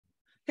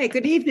Hey,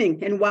 good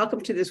evening and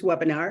welcome to this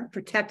webinar,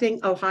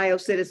 Protecting Ohio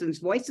Citizens'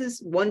 Voices,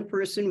 One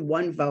Person,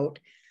 One Vote.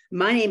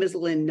 My name is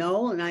Lynn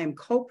Knoll and I am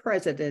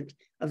co-president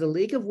of the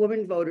League of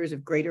Women Voters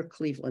of Greater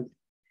Cleveland.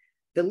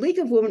 The League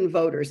of Women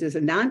Voters is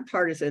a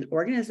nonpartisan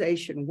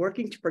organization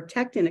working to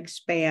protect and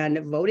expand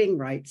voting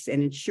rights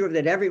and ensure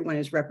that everyone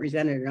is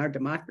represented in our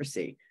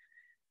democracy.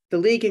 The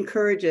League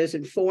encourages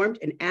informed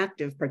and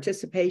active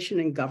participation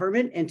in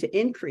government and to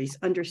increase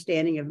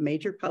understanding of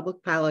major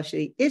public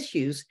policy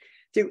issues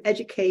through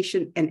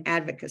education and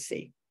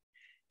advocacy.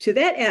 To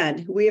that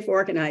end, we have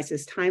organized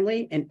this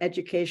timely and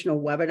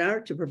educational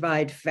webinar to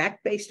provide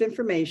fact-based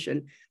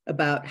information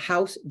about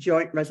House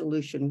Joint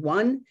Resolution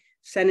 1,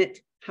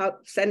 Senate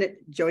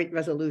Joint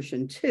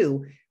Resolution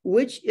 2,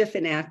 which, if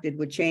enacted,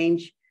 would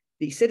change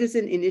the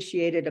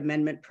citizen-initiated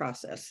amendment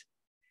process.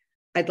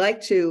 I'd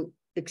like to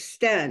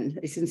extend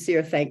a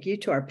sincere thank you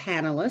to our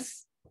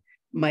panelists,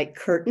 Mike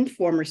Curtin,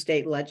 former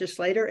state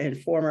legislator and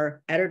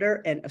former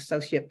editor and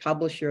associate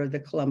publisher of the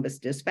Columbus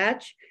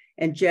Dispatch,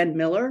 and Jen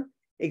Miller,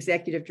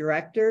 executive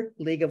director,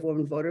 League of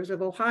Women Voters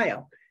of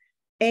Ohio,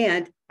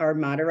 and our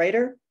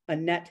moderator,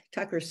 Annette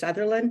Tucker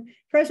Sutherland,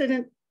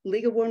 president,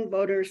 League of Women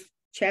Voters,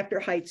 Chapter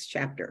Heights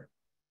chapter.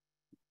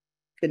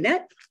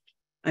 Annette,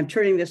 I'm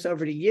turning this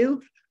over to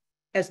you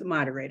as the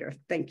moderator.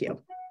 Thank you.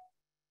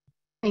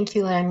 Thank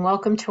you, Lynn.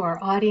 Welcome to our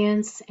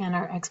audience and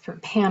our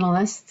expert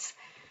panelists.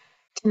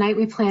 Tonight,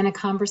 we plan a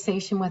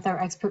conversation with our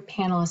expert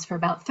panelists for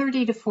about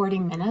 30 to 40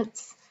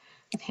 minutes.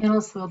 The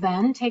panelists will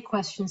then take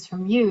questions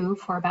from you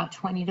for about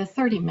 20 to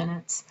 30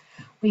 minutes.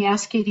 We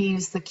ask you to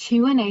use the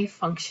Q&A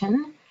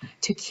function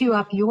to queue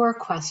up your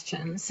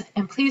questions.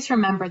 And please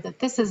remember that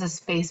this is a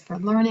space for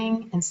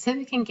learning and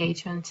civic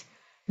engagement,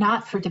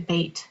 not for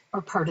debate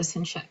or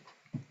partisanship.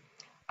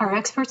 Our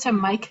experts are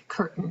Mike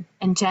Curtin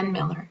and Jen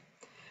Miller.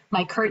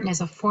 Mike Curtin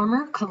is a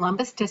former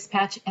Columbus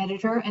Dispatch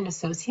editor and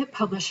associate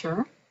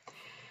publisher,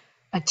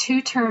 a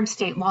two-term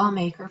state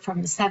lawmaker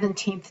from the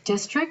 17th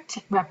District,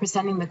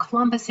 representing the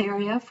Columbus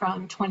area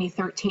from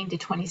 2013 to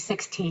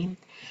 2016,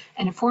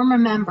 and a former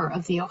member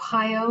of the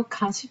Ohio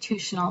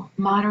Constitutional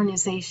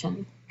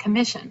Modernization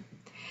Commission.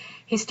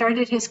 He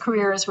started his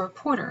career as a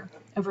reporter.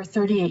 Over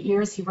 38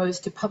 years, he rose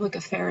to public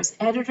affairs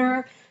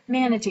editor,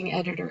 managing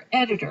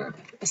editor,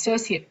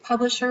 associate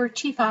publisher,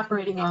 chief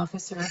operating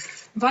officer,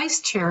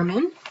 vice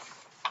chairman,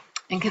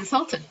 and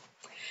consultant.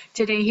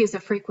 Today, he is a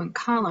frequent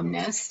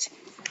columnist.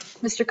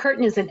 Mr.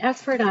 Curtin is an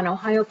expert on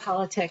Ohio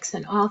politics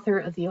and author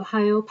of the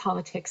Ohio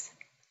Politics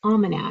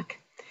Almanac.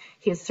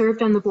 He has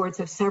served on the boards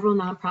of several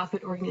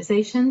nonprofit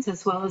organizations,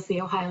 as well as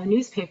the Ohio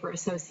Newspaper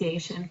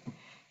Association.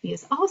 He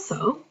is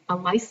also a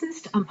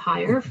licensed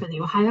umpire for the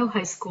Ohio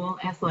High School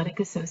Athletic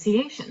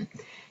Association.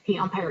 He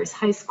umpires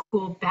high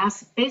school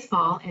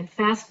baseball and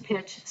fast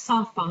pitch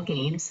softball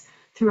games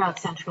throughout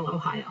Central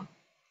Ohio.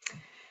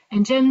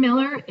 And Jen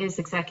Miller is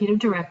executive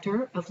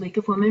director of League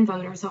of Women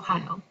Voters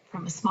Ohio.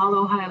 From a small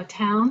Ohio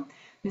town,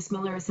 Ms.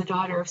 Miller is the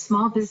daughter of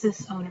small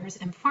business owners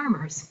and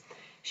farmers.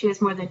 She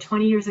has more than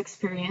 20 years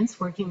experience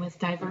working with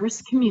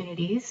diverse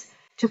communities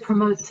to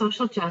promote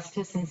social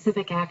justice and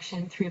civic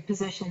action through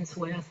positions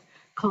with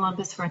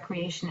Columbus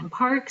Recreation and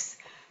Parks,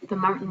 the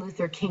Martin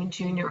Luther King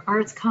Jr.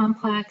 Arts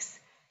Complex,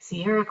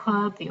 Sierra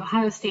Club, the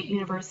Ohio State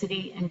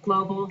University, and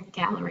Global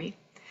Gallery.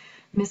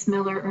 Ms.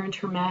 Miller earned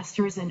her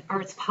master's in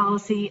Arts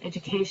Policy,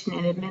 Education,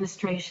 and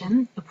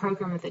Administration, a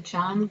program at the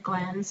John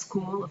Glenn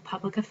School of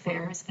Public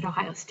Affairs at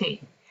Ohio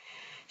State.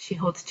 She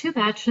holds 2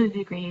 bachelor's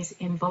degrees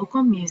in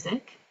vocal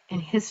music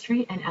and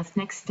History and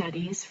Ethnic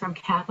Studies from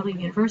Capital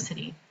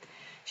University.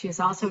 She is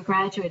also a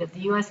graduate of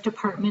the U.S.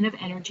 Department of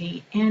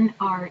Energy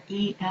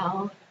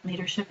NREL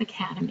Leadership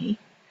Academy.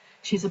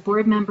 She's a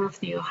board member of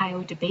the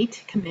Ohio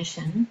Debate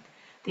Commission,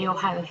 the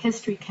Ohio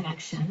History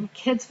Connection,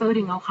 Kids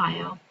Voting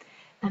Ohio,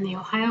 and the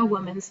Ohio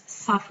Women's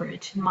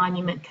Suffrage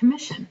Monument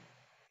Commission.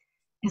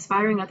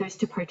 Inspiring others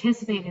to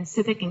participate in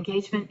civic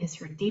engagement is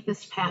her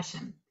deepest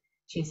passion.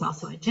 She's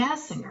also a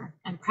jazz singer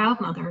and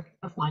proud mother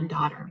of 1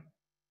 daughter.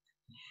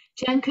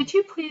 Jen, could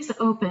you please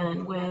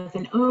open with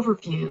an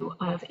overview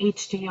of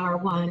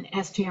HJR 1,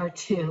 SJR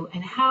 2,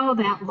 and how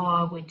that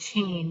law would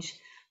change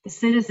the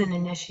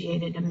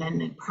citizen-initiated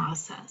amendment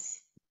process?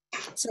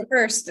 So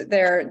first,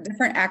 there are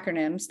different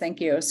acronyms. Thank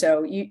you.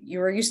 So you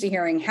were used to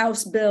hearing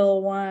House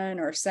Bill 1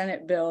 or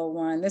Senate Bill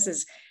 1. This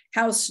is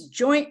House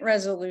Joint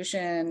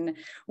Resolution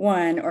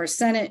 1 or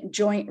Senate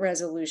Joint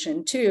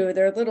Resolution 2.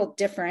 They're a little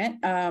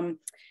different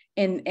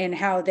in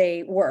how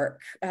they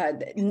work.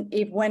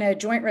 When a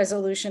joint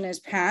resolution is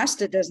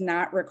passed, it does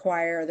not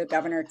require the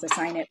governor to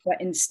sign it,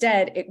 but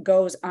instead it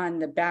goes on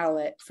the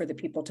ballot for the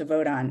people to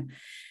vote on.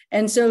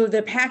 And so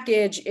the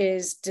package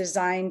is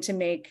designed to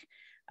make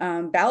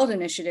ballot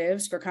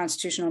initiatives for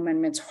constitutional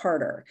amendments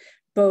harder,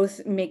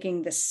 both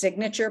making the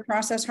signature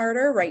process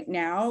harder. Right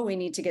now, we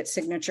need to get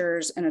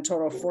signatures in a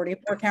total of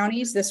 44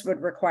 counties. This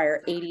would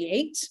require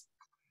 88.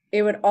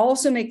 It would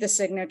also make the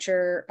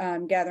signature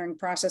gathering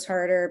process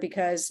harder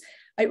because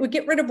it would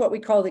get rid of what we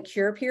call the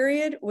cure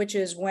period, which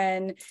is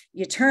when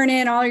you turn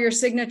in all your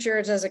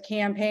signatures as a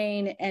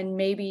campaign, and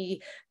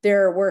maybe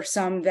there were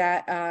some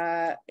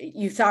that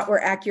you thought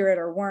were accurate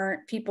or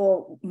weren't.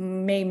 People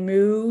may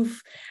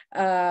move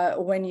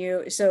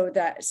so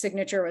that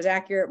signature was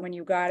accurate when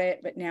you got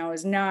it, but now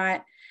is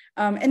not.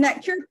 And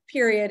that cure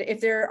period,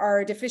 if there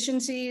are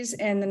deficiencies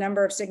in the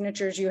number of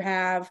signatures you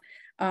have,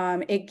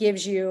 it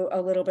gives you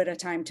a little bit of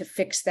time to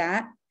fix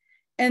that.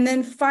 And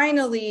then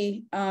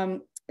finally,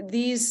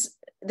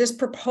 this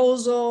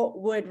proposal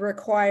would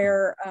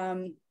require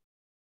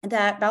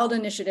that ballot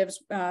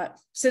initiatives,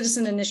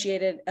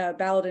 citizen-initiated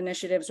ballot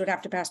initiatives would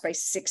have to pass by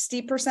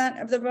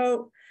 60% of the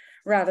vote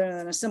rather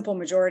than a simple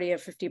majority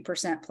of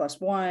 50% plus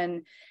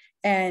one.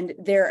 And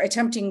they're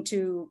attempting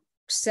to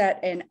set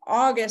an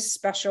August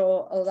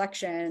special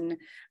election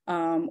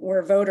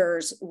where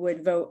voters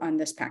would vote on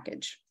this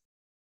package.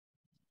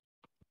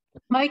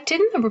 Mike,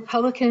 didn't the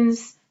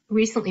Republicans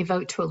recently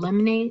vote to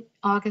eliminate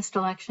August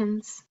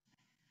elections?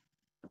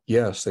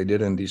 Yes, they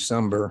did in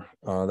December.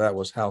 That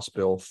was House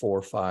Bill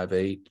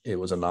 458. It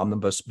was an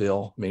omnibus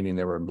bill, meaning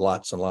there were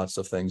lots and lots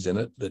of things in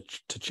it that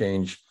to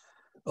change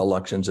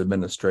elections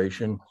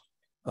administration,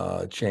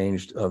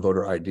 changed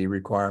voter ID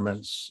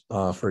requirements.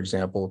 For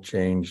example,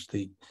 changed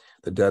the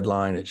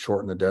deadline. It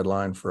shortened the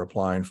deadline for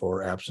applying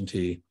for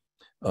absentee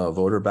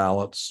voter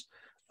ballots.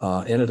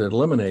 And it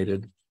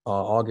eliminated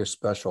August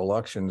special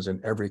elections in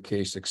every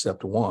case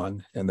except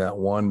one, and that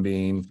one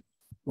being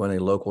when a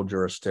local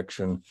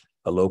jurisdiction,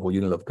 a local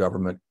unit of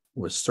government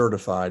was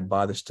certified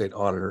by the state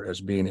auditor as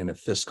being in a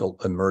fiscal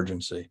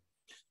emergency.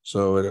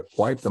 So it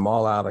wiped them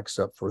all out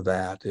except for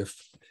that.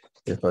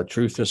 If a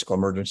true fiscal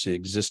emergency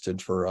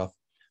existed for a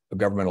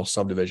governmental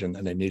subdivision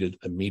and they needed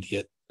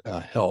immediate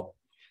help.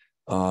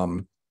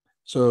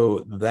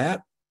 So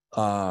that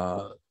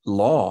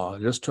law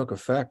just took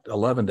effect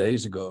 11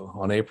 days ago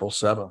on April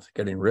 7th,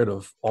 getting rid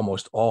of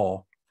almost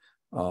all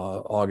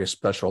August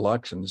special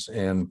elections.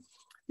 And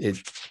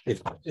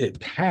it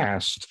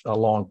passed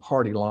along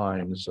party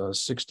lines,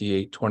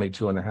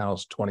 68-22 in the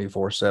House,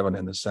 24-7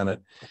 in the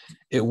Senate.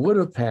 It would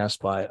have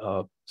passed by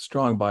a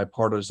strong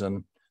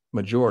bipartisan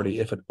majority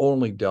if it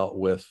only dealt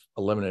with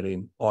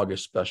eliminating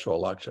August special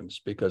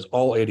elections, because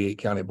all 88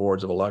 county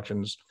boards of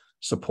elections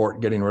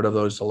support getting rid of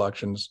those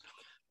elections.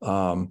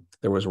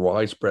 There was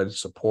widespread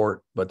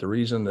support, but the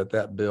reason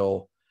that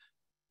bill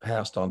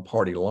passed on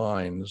party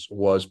lines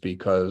was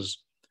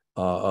because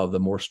of the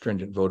more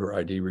stringent voter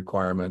ID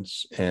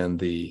requirements and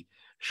the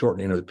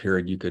shortening of the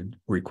period you could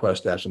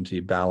request absentee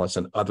ballots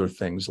and other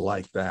things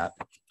like that.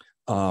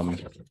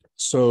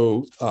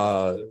 So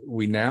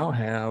we now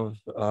have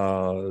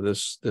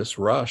this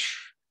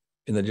rush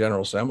in the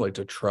General Assembly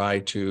to try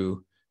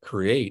to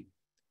create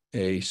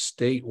a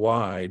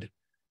statewide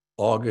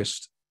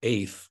August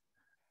 8th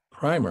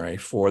primary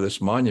for this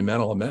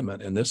monumental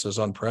amendment. And this is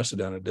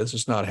unprecedented. This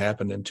has not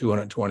happened in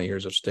 220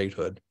 years of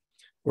statehood,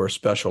 where a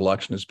special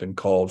election has been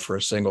called for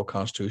a single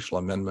constitutional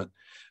amendment.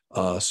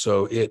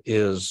 So it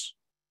is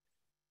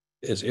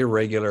as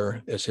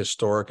irregular, as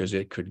historic as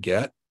it could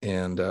get.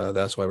 And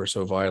that's why we're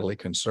so vitally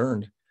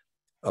concerned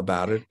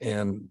about it.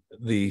 And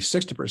the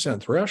 60%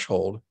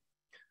 threshold,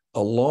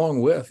 along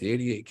with the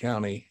 88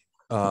 county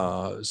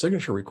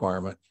signature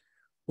requirement,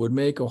 would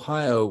make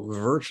Ohio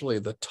virtually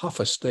the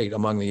toughest state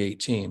among the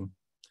 18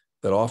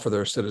 that offer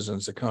their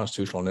citizens a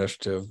constitutional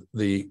initiative,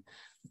 the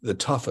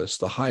toughest,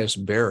 the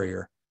highest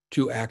barrier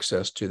to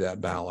access to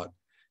that ballot.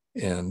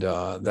 And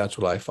that's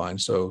what I find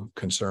so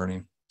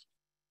concerning.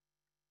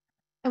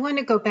 I want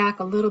to go back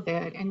a little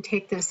bit and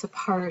take this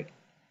apart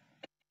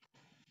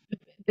a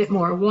bit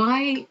more.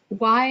 Why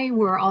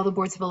were all the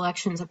boards of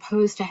elections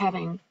opposed to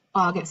having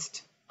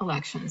August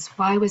elections?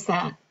 Why was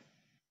that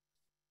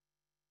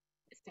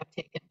step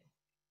taken?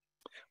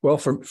 Well,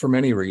 for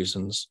many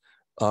reasons.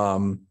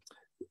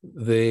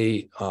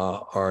 They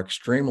are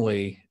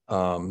extremely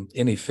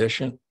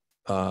inefficient.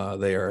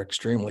 They are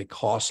extremely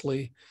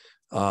costly.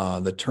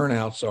 The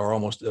turnouts are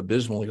almost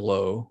abysmally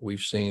low.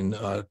 We've seen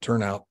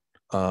turnout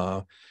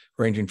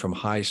ranging from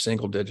high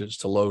single digits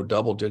to low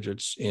double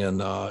digits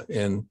in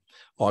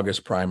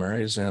August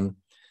primaries and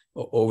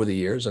over the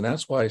years. And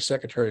that's why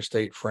Secretary of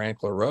State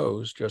Frank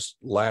LaRose just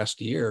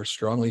last year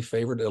strongly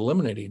favored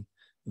eliminating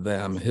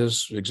them.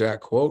 His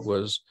exact quote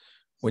was,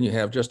 "When you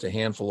have just a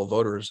handful of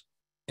voters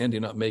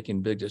ending up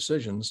making big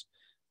decisions,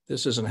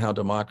 this isn't how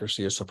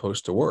democracy is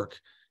supposed to work.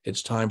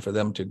 It's time for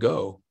them to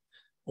go."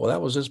 Well,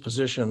 that was his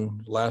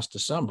position last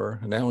December,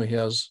 and now he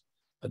has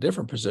a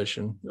different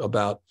position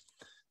about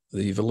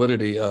the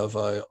validity of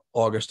an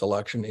August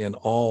election in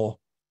all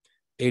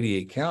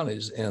 88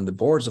 counties. And the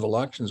boards of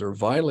elections are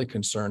vitally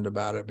concerned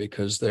about it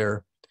because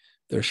they're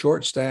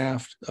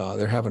short-staffed.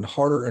 They're having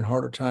harder and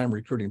harder time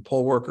recruiting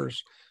poll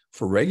workers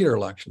for regular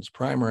elections,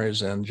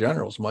 primaries and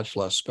generals, much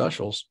less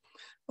specials.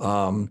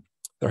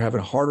 They're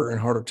having harder and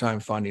harder time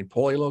finding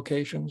polling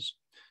locations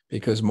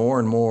because more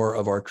and more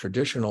of our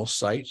traditional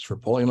sites for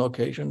polling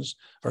locations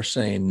are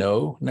saying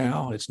no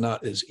now. It's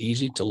not as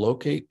easy to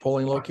locate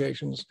polling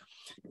locations.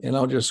 And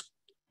I'll just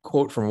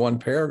quote from one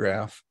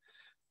paragraph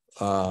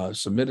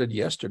submitted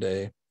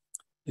yesterday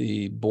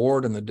the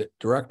board and the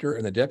director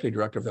and the deputy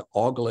director of the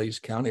Auglaize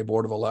County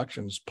Board of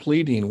Elections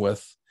pleading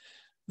with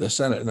the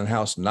Senate and the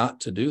House not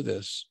to do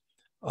this.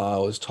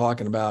 Was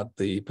talking about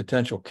the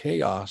potential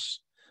chaos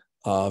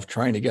of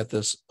trying to get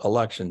this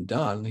election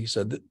done. He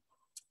said that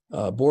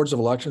boards of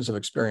elections have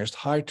experienced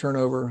high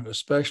turnover,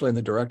 especially in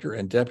the director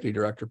and deputy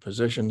director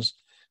positions.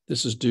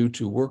 This is due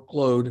to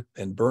workload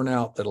and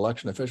burnout that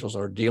election officials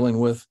are dealing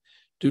with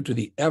due to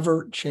the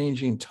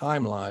ever-changing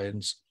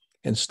timelines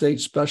and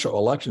state special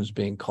elections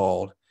being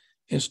called.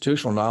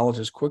 Institutional knowledge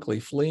is quickly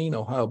fleeing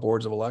Ohio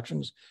boards of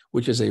elections,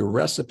 which is a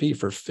recipe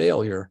for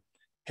failure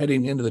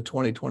heading into the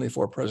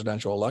 2024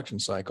 presidential election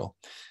cycle.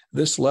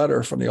 This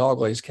letter from the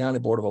Auglaize County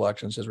Board of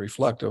Elections is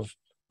reflective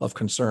of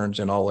concerns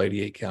in all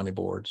 88 county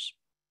boards.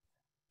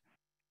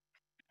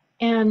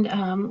 And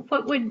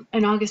what would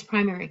an August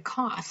primary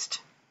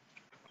cost?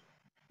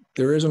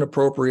 There is an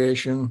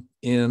appropriation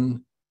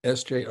in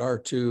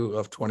SJR2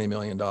 of $20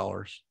 million.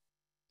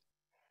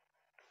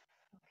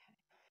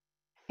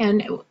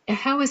 And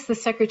how has the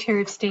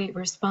Secretary of State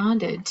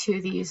responded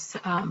to these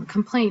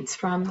complaints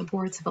from the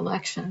boards of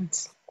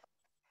elections?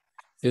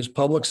 His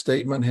public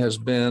statement has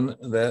been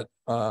that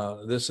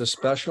this is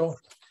special,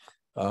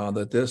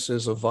 that this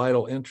is of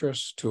vital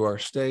interest to our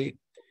state,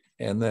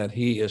 and that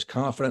he is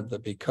confident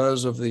that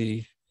because of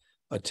the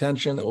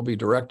attention that will be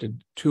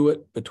directed to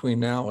it between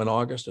now and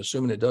August,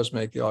 assuming it does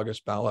make the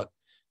August ballot,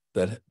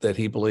 that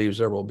he believes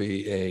there will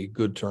be a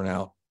good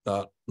turnout,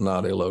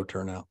 not a low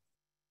turnout.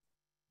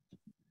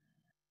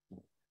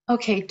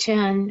 Okay,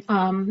 Jen,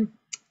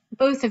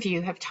 both of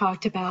you have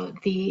talked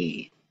about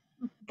the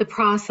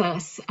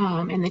process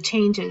and the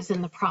changes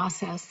in the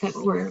process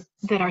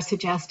that are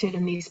suggested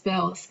in these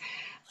bills.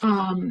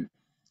 Isn't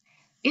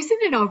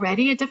it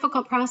already a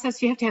difficult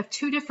process? You have to have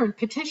 2 different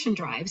petition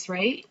drives,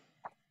 right?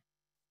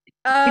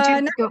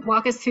 Could you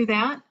walk us through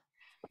that?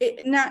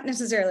 Not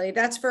necessarily.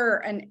 That's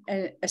for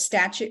a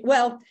statute.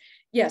 Well,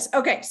 yes.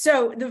 Okay.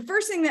 So the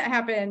first thing that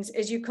happens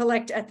is you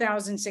collect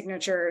 1,000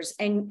 signatures,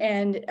 and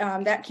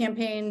that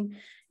campaign,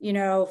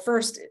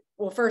 first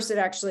it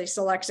actually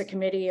selects a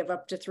committee of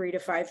up to 3 to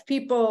 5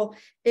 people.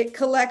 It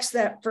collects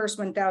that first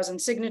 1,000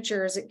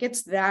 signatures. It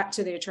gets that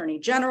to the Attorney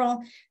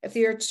General. If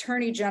the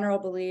Attorney General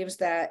believes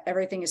that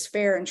everything is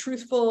fair and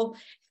truthful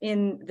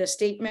in the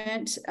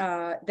statement,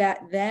 that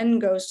then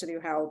goes to the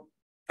Ohio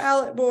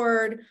Ballot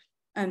Board,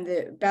 and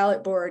the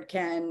ballot board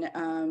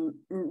can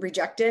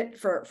reject it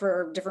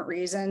for different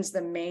reasons.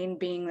 The main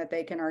being that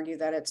they can argue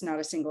that it's not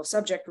a single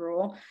subject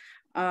rule.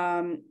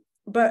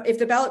 But if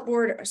the ballot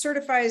board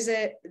certifies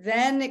it,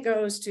 then it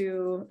goes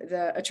to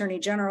the Attorney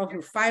General, who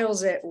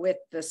files it with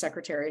the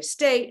Secretary of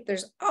State.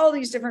 There's all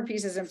these different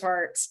pieces and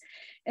parts.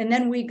 And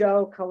then we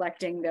go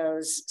collecting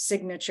those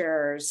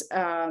signatures.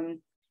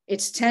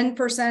 It's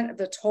 10% of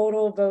the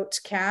total votes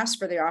cast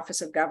for the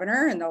office of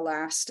governor in the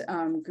last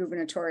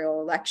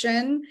gubernatorial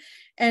election.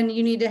 And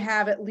you need to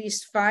have at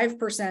least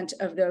 5%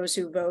 of those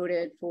who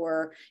voted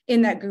for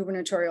in that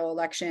gubernatorial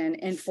election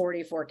in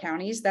 44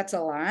 counties. That's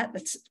a lot.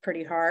 That's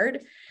pretty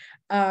hard.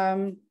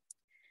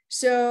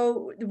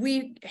 So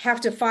we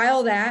have to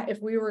file that.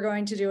 If we were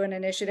going to do an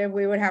initiative,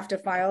 we would have to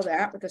file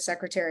that with the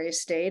Secretary of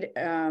State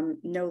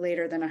no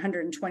later than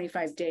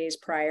 125 days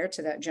prior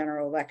to that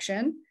general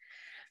election.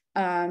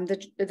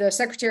 The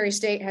Secretary of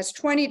State has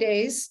 20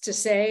 days to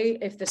say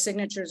if the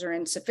signatures are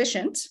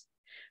insufficient.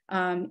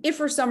 If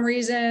for some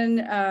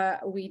reason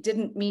we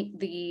didn't meet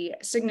the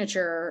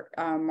signature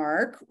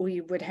mark,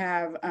 we would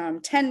have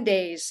 10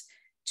 days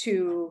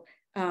to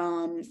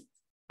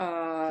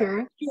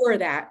cure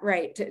that,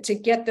 right, to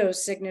get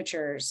those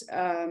signatures.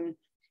 And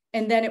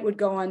then it would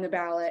go on the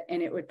ballot,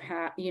 and it would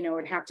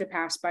it'd have to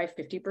pass by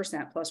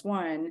 50% plus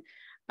 1.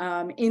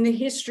 In the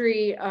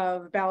history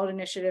of ballot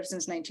initiatives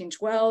since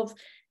 1912,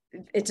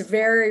 it's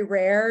very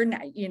rare,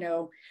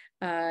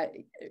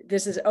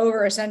 this is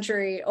over a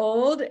century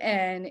old,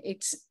 and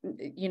it's,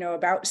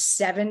 about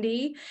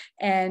 70,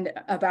 and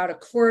about a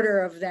quarter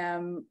of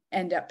them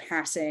end up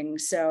passing.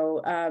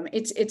 So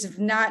it's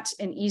not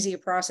an easy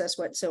process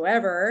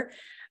whatsoever.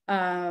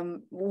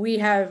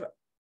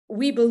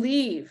 We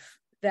believe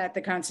that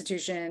the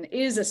Constitution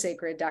is a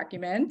sacred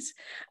document.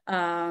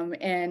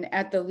 And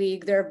at the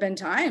League, there have been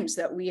times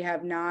that we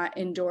have not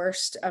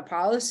endorsed a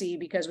policy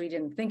because we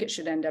didn't think it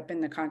should end up in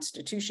the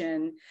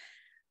Constitution.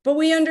 But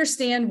we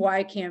understand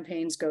why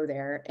campaigns go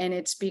there. And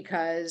it's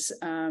because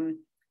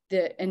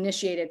the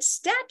initiated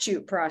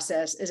statute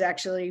process is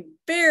actually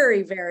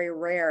very, very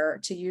rare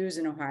to use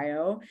in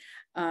Ohio.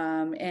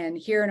 And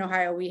here in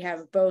Ohio, we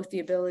have both the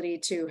ability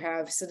to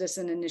have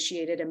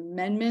citizen-initiated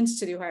amendments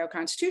to the Ohio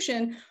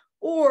Constitution,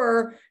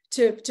 or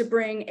to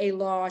bring a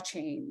law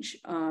change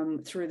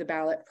through the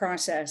ballot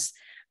process.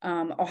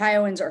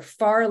 Ohioans are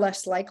far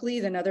less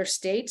likely than other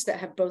states that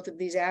have both of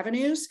these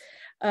avenues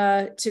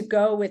to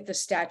go with the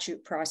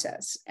statute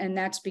process. And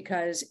that's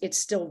because it's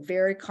still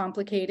very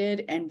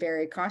complicated and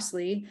very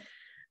costly.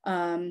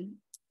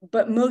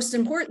 But most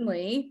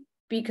importantly,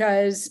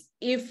 because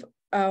if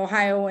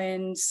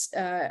Ohioans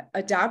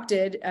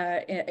adopted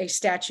a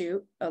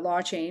statute, a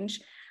law change,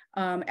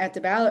 at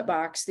the ballot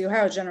box, the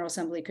Ohio General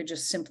Assembly could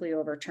just simply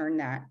overturn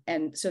that.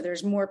 And so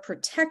there's more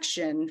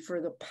protection for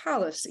the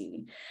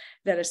policy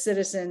that a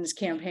citizens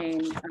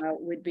campaign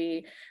would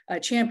be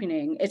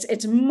championing.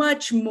 It's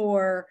much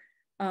more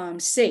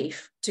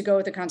safe to go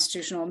with the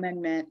constitutional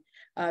amendment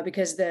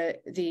because there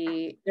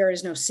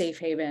is no safe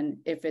haven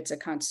if it's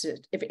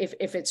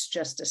if it's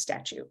just a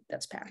statute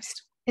that's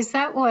passed. Is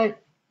that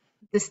what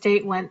the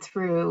state went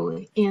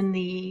through in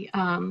the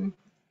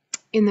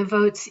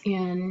votes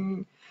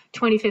in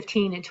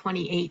 2015 and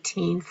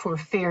 2018 for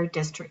fair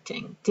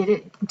districting?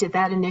 Did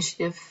that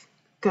initiative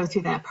go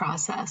through that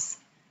process?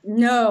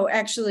 No,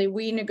 actually,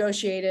 we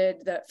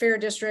negotiated the fair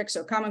districts,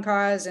 so Common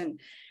Cause and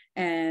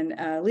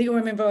League of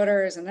Women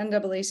Voters and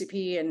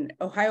NAACP and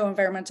Ohio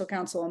Environmental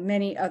Council and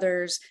many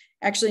others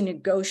actually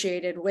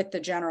negotiated with the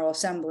General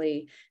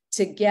Assembly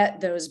to get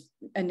those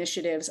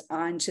initiatives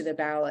onto the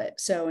ballot.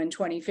 So in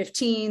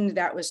 2015,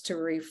 that was to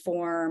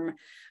reform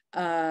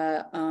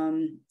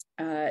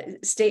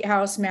state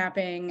house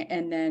mapping,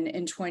 and then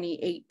in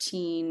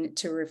 2018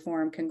 to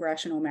reform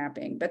congressional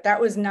mapping. But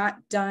that was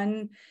not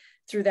done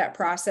through that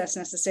process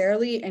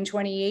necessarily. In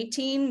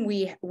 2018,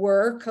 we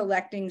were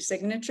collecting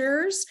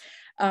signatures,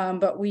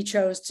 but we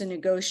chose to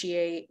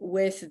negotiate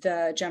with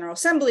the General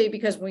Assembly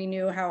because we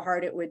knew how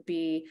hard it would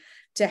be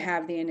to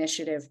have the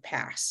initiative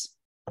pass.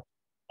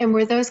 And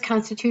were those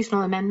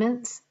constitutional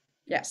amendments?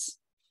 Yes.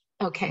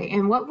 Okay,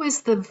 and what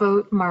was the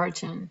vote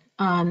margin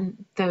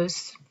on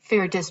those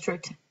fair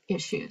district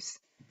issues?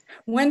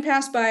 One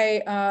passed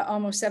by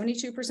almost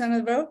 72%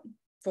 of the vote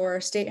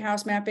for state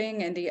house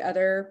mapping, and the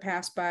other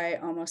passed by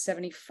almost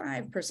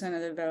 75%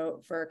 of the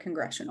vote for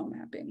congressional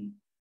mapping.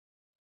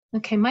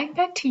 Okay, Mike,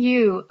 back to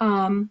you.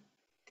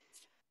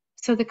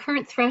 So the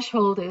current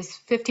threshold is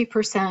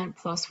 50%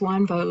 plus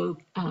one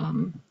vote.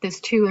 There's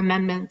two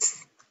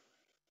amendments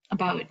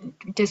about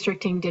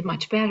districting did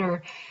much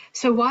better.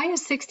 So why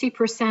is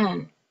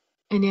 60%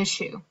 an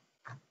issue?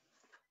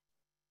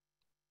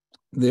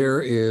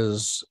 There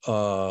is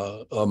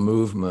a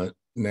movement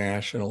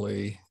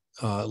nationally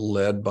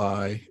led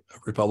by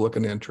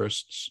Republican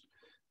interests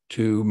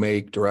to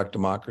make direct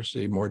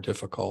democracy more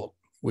difficult.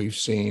 We've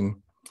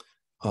seen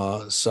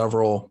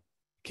several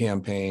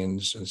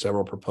campaigns and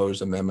several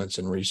proposed amendments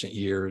in recent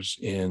years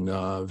in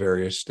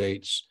various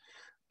states,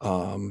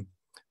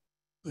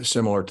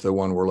 similar to the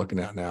one we're looking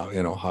at now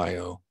in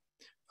Ohio.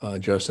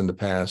 Just in the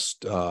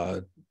past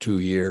 2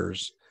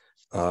 years,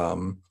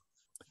 a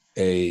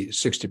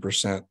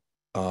 60%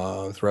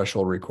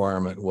 threshold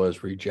requirement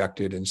was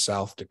rejected in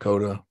South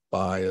Dakota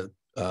by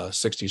a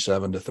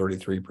 67 to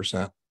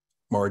 33%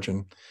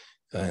 margin.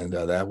 And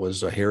that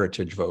was a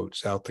heritage vote.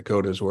 South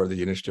Dakota is where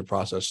the initiative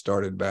process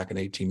started back in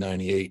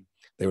 1898.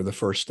 They were the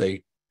first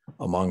state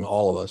among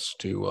all of us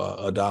to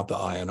adopt the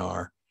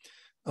INR.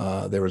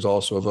 There was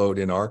also a vote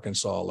in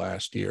Arkansas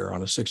last year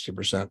on a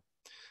 60%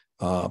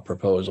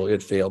 proposal.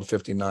 It failed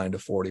 59 to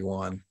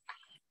 41.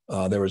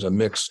 There was a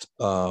mixed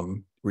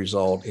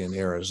result in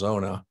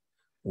Arizona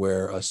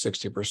where a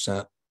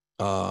 60%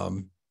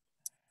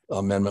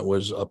 amendment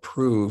was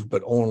approved,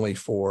 but only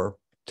for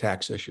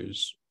tax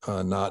issues,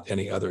 not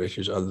any other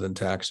issues other than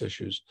tax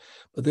issues.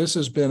 But this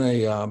has been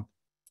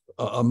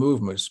a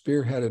movement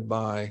spearheaded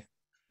by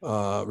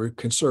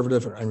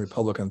conservative and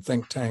Republican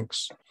think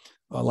tanks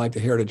like the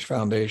Heritage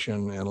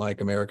Foundation and like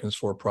Americans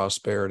for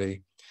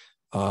Prosperity,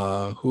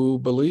 who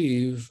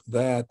believe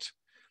that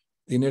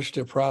the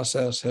initiative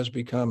process has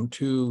become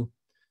too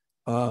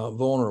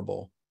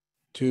vulnerable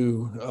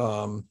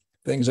to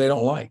things they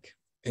don't like.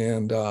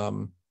 And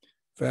in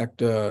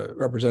fact,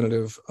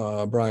 Representative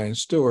Brian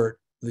Stewart,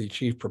 the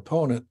chief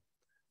proponent,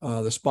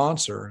 the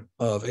sponsor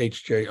of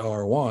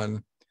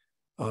HJR1,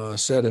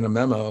 said in a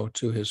memo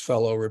to his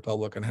fellow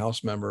Republican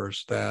House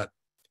members that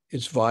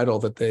it's vital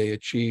that they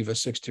achieve a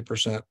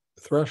 60%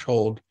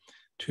 threshold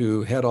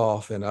to head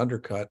off and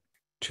undercut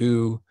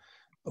two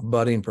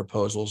budding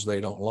proposals they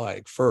don't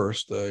like.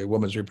 First, the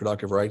Women's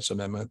Reproductive Rights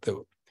Amendment that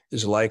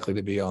is likely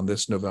to be on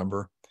this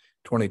November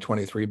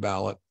 2023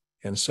 ballot.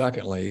 And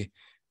secondly,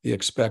 the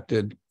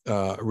expected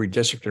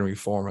redistricting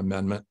reform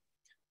amendment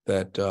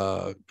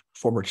that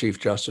former Chief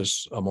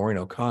Justice Maureen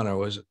O'Connor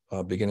was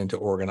beginning to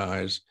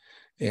organize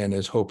and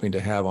is hoping to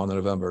have on the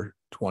November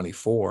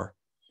 24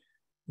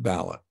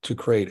 ballot to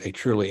create a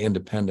truly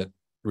independent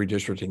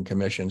redistricting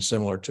commission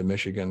similar to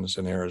Michigan's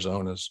and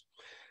Arizona's.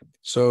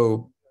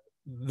 So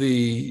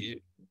the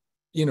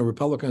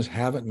Republicans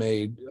haven't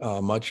made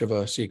much of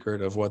a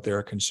secret of what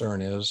their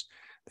concern is.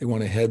 They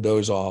want to head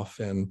those off.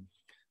 And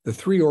the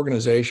three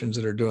organizations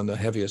that are doing the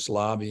heaviest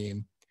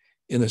lobbying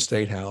in the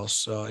State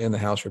House, in the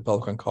House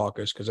Republican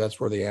caucus, because that's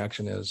where the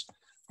action is,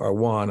 are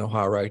one,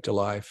 Ohio Right to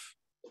Life,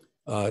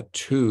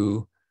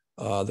 two,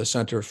 the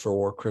Center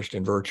for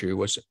Christian Virtue,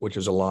 which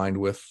is aligned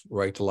with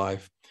Right to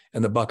Life,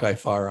 and the Buckeye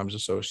Firearms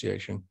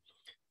Association.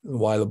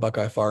 Why the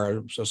Buckeye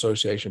Firearms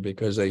Association?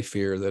 Because they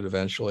fear that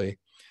eventually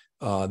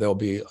there'll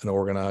be an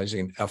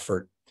organizing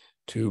effort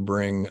to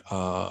bring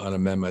an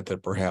amendment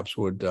that perhaps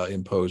would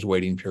impose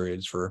waiting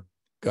periods for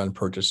gun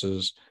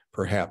purchases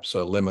perhaps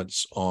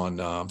limits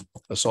on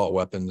assault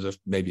weapons, if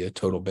maybe a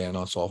total ban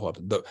on assault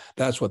weapons.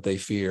 That's what they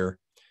fear.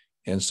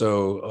 And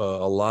so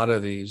a lot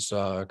of these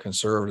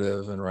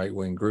conservative and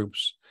right-wing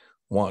groups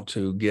want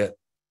to get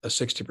a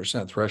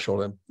 60%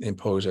 threshold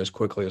imposed as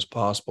quickly as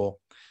possible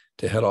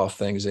to head off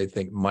things they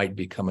think might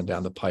be coming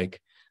down the pike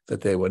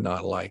that they would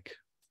not like.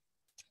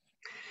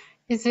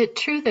 Is it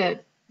true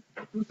that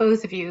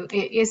both of you,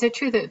 is it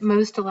true that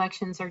most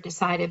elections are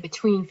decided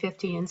between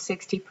 50 and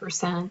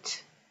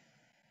 60%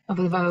 of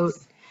the vote?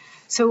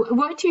 So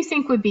what do you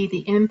think would be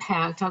the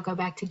impact? I'll go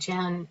back to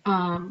Jen.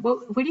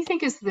 What do you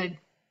think is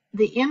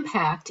the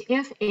impact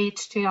if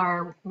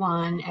HJR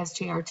 1,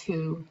 SJR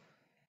 2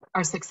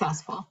 are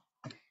successful?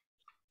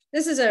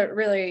 This is a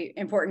really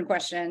important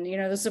question. You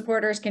know, the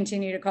supporters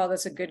continue to call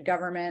this a good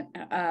government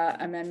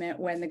amendment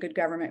when the good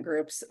government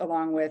groups,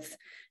 along with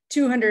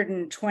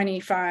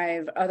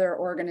 225 other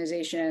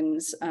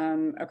organizations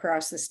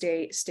across the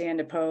state,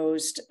 stand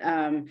opposed.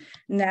 And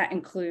that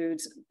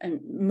includes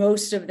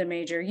most of the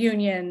major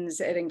unions.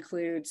 It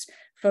includes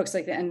folks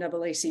like the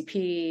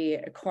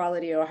NAACP,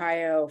 Equality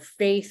Ohio,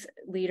 faith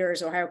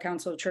leaders, Ohio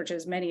Council of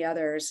Churches, many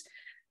others.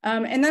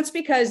 And that's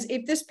because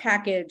if this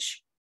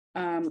package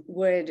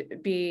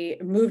would be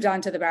moved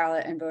onto the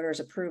ballot and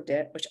voters approved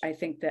it, which I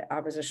think that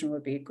opposition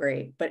would be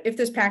great. But if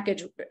this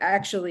package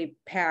actually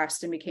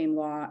passed and became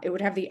law, it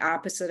would have the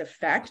opposite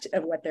effect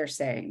of what they're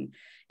saying.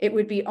 It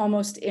would be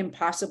almost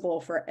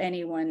impossible for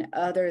anyone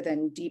other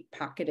than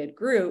deep-pocketed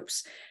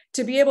groups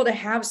to be able to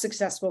have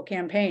successful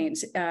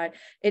campaigns.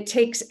 It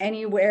takes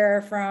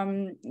anywhere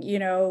from, you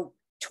know,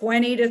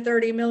 $20 to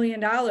 $30 million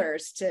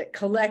to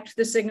collect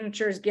the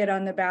signatures, get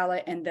on the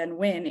ballot, and then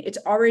win. It's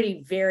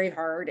already very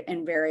hard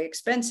and very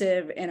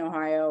expensive in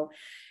Ohio.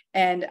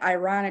 And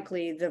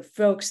ironically, the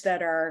folks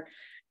that are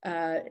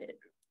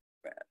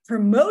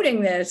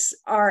promoting this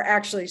are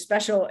actually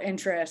special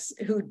interests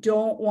who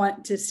don't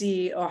want to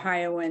see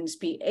Ohioans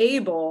be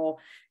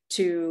able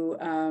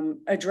to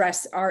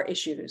address our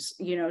issues,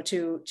 you know,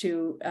 to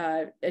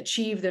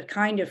achieve the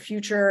kind of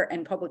future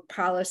and public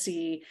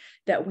policy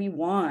that we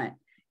want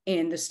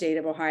in the state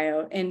of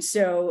Ohio. And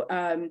so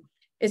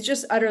it's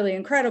just utterly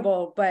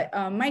incredible. But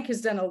Mike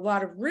has done a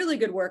lot of really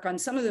good work on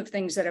some of the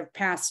things that have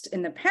passed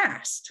in the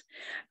past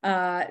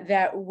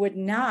that would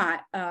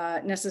not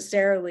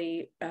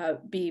necessarily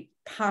be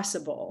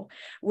possible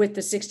with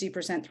the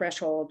 60%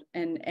 threshold.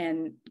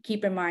 And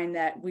keep in mind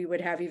that we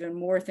would have even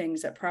more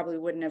things that probably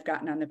wouldn't have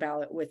gotten on the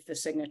ballot with the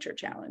signature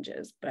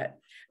challenges. But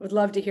I would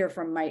love to hear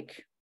from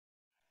Mike.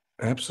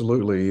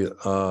 Absolutely.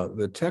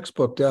 The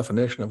textbook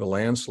definition of a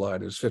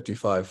landslide is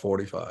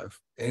 55-45.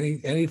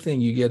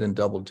 Anything you get in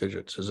double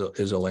digits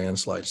is a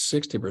landslide.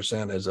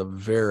 60% is a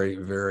very,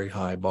 very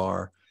high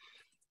bar.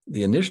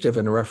 The initiative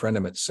and the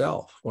referendum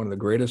itself, one of the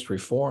greatest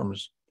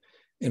reforms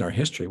in our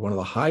history, one of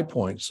the high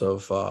points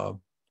of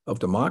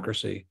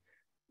democracy,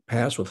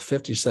 passed with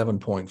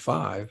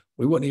 57.5.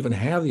 We wouldn't even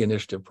have the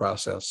initiative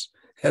process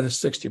had a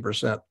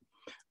 60%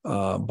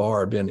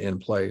 bar been in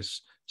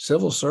place.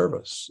 Civil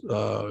service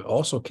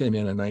also came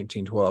in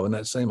 1912 in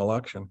that same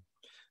election.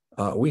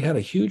 We had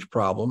a huge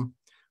problem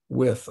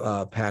with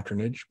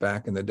patronage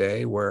back in the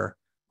day where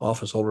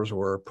office holders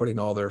were putting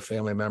all their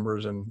family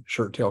members and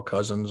shirt-tail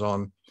cousins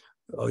on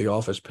the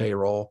office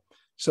payroll.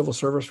 Civil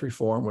service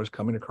reform was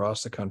coming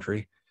across the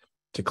country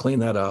to clean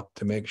that up,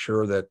 to make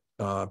sure that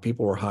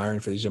people were hiring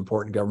for these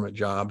important government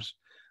jobs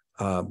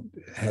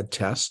had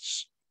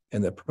tests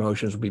and that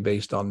promotions would be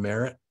based on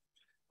merit.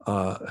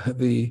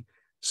 The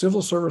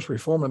Civil Service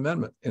Reform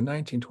Amendment in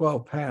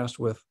 1912 passed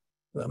with,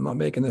 I'm not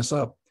making this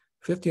up,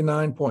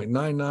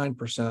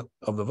 59.99%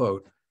 of the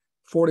vote,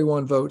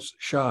 41 votes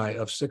shy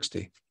of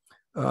 60.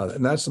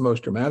 And that's the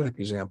most dramatic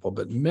example,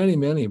 but many,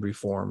 many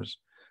reforms,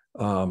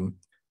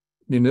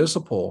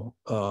 municipal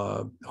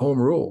home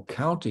rule,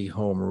 county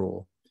home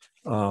rule,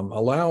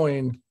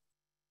 allowing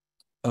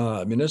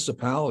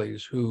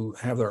municipalities who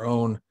have their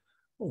own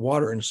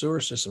water and sewer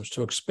systems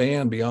to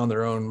expand beyond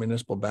their own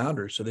municipal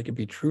boundaries so they can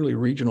be truly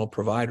regional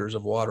providers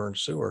of water and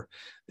sewer.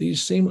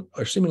 These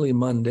are seemingly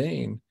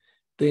mundane,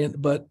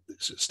 but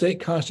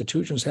state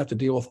constitutions have to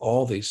deal with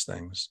all these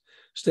things.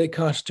 State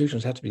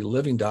constitutions have to be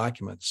living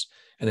documents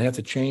and they have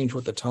to change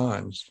with the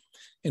times.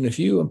 And if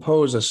you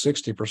impose a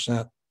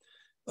 60%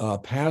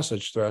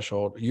 passage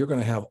threshold, you're going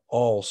to have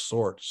all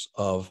sorts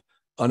of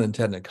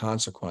unintended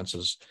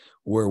consequences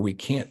where we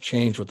can't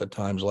change with the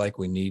times like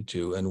we need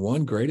to. And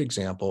one great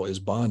example is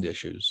bond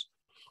issues.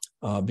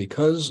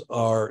 Because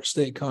our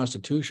state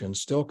constitution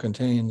still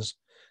contains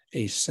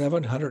a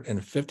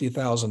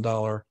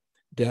 $750,000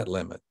 debt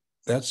limit.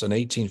 That's an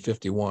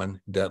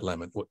 1851 debt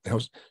limit.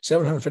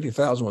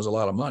 $750,000 was a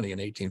lot of money in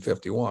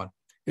 1851.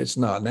 It's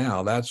not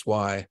now. That's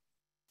why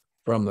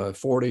from the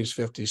 40s,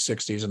 50s,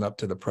 60s, and up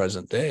to the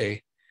present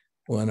day,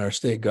 when our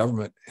state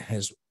government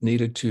has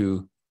needed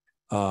to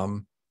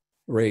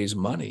raise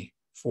money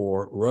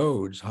for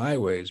roads,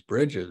 highways,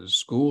 bridges,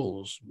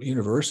 schools,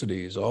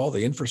 universities, all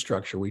the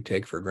infrastructure we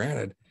take for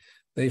granted,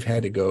 they've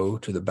had to go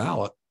to the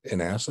ballot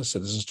and ask the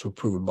citizens to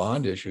approve a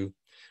bond issue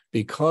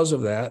because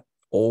of that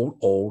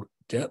old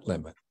debt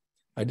limit.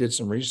 I did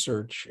some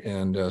research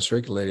and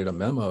circulated a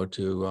memo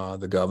to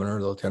the governor,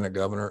 the lieutenant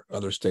governor,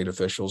 other state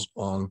officials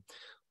on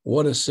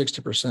what a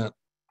 60%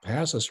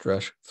 pass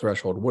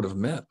threshold would have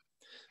meant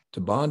to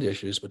bond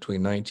issues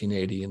between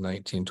 1980 and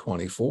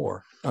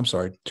 1924. I'm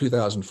sorry,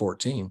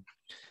 2014.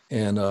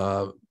 And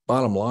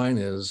bottom line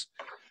is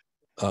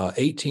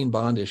 18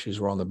 bond issues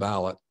were on the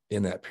ballot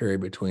in that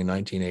period between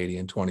 1980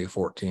 and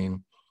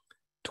 2014.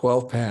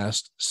 12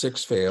 passed,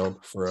 6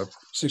 failed for a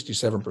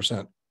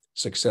 67%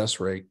 success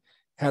rate.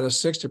 Had a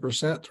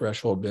 60%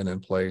 threshold been in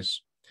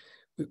place,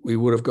 we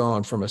would have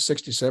gone from a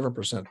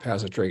 67%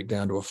 passage rate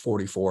down to a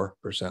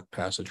 44%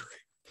 passage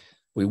rate.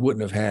 We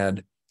wouldn't have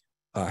had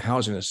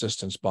housing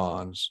assistance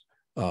bonds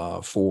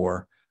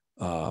for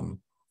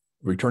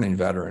returning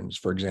veterans,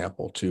 for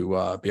example,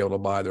 to be able to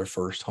buy their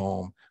first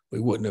home. We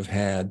wouldn't have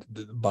had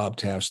Bob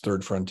Taft's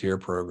Third Frontier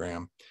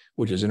program,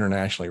 which is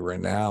internationally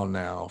renowned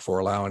now for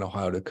allowing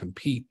Ohio to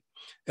compete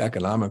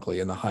economically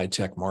in the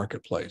high-tech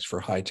marketplace for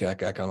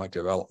high-tech economic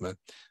development.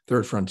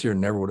 Third Frontier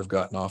never would have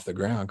gotten off the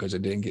ground because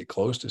it didn't get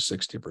close to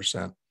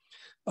 60%.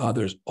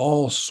 There's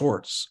all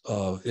sorts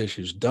of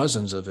issues,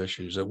 dozens of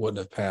issues that wouldn't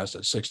have passed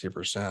at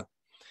 60%.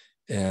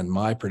 And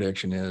my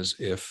prediction is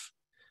if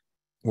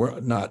we're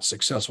not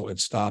successful in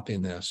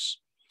stopping this,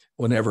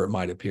 whenever it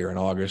might appear in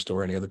August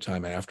or any other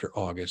time after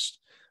August,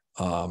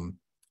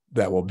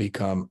 that will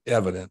become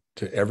evident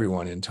to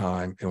everyone in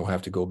time, and we'll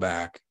have to go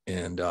back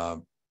and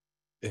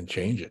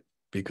change it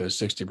because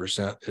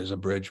 60% is a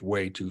bridge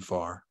way too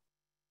far.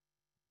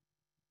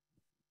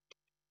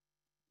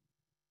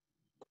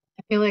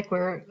 I feel like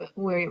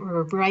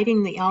we're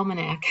writing the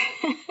almanac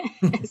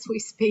as we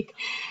speak,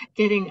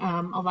 getting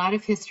a lot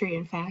of history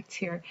and facts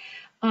here.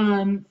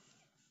 Jen,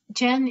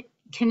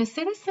 can a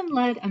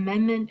citizen-led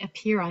amendment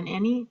appear on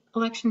any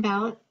election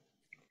ballot?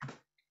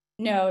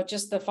 No,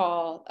 just the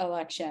fall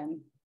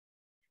election.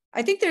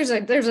 I think there's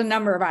a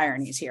number of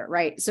ironies here,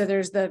 right? So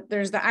there's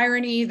the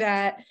irony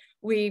that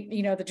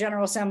the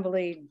General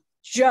Assembly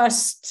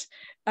just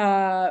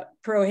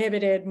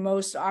prohibited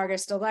most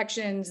August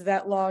elections.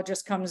 That law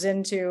just comes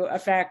into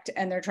effect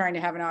and they're trying to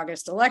have an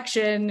August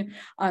election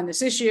on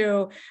this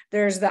issue.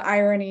 There's the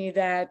irony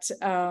that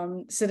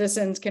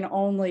citizens can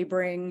only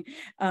bring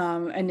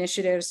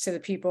initiatives to the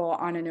people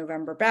on a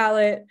November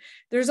ballot.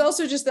 There's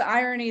also just the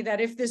irony that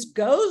if this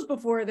goes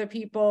before the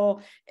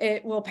people,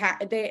 it will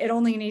pass. It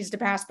only needs to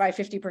pass by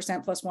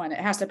 50% plus one. It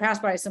has to pass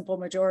by a simple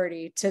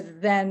majority to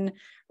then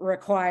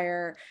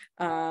require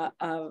a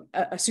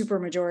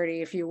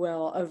supermajority, if you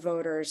will, of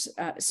voters.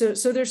 So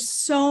there's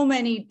so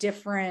many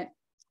different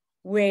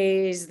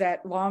ways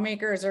that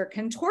lawmakers are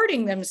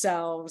contorting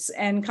themselves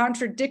and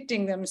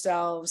contradicting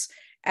themselves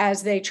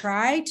as they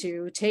try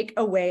to take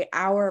away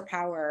our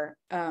power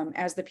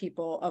as the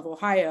people of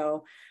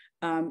Ohio.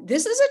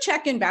 This is a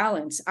check and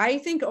balance. I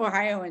think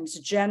Ohioans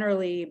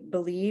generally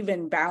believe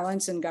in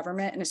balance in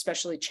government and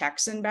especially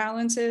checks and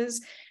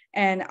balances.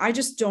 And I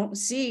just don't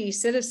see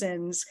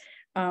citizens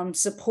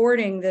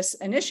supporting this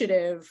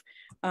initiative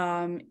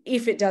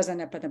if it does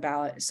end up on the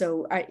ballot.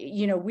 So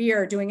we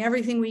are doing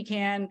everything we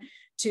can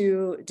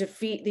to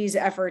defeat these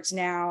efforts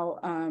now.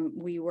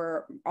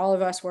 All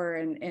of us were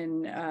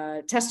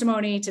in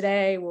testimony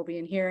today. We'll be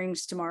in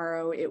hearings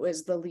tomorrow. It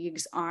was the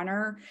League's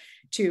honor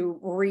to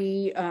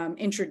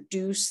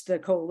reintroduce the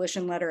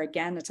coalition letter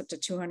again. That's up to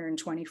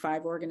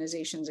 225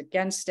 organizations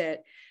against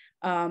it.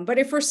 But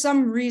if for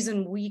some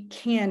reason we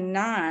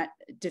cannot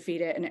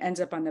defeat it and it ends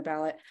up on the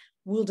ballot,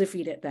 we'll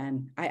defeat it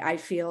then. I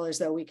feel as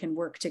though we can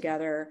work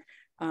together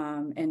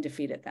and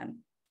defeat it then.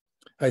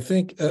 I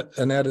think,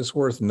 Annette, it's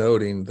worth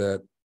noting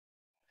that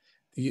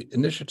the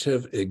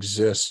initiative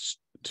exists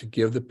to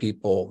give the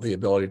people the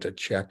ability to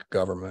check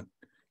government,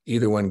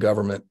 either when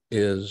government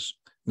is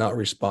not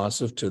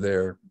responsive to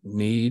their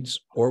needs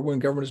or when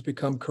government has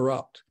become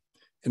corrupt.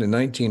 And in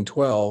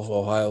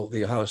 1912,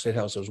 the Ohio State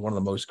House was one of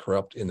the most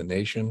corrupt in the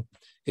nation.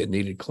 It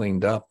needed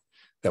cleaned up.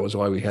 That was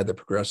why we had the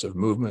progressive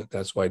movement.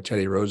 That's why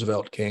Teddy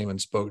Roosevelt came and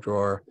spoke to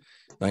our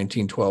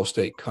 1912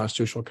 state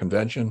constitutional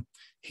convention.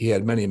 He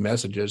had many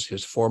messages.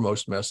 His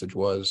foremost message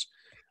was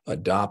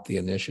adopt the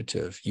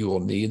initiative. You will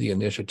need the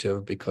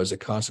initiative because the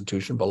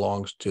Constitution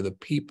belongs to the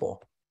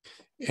people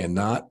and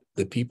not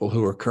the people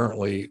who are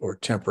currently or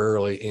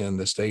temporarily in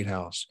the State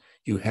House.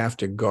 You have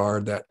to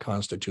guard that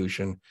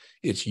Constitution.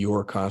 It's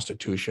your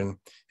Constitution,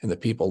 and the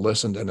people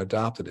listened and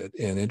adopted it.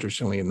 And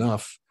interestingly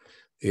enough,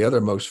 the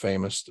other most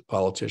famous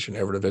politician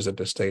ever to visit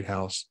the State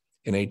House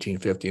in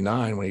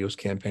 1859 when he was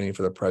campaigning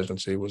for the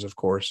presidency was, of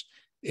course,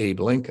 Abe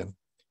Lincoln.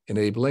 And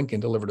Abe Lincoln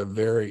delivered a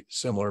very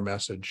similar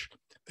message.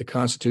 The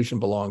Constitution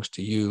belongs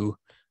to you.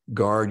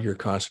 Guard your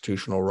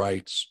constitutional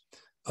rights.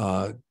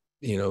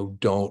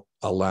 Don't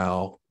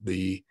allow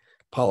the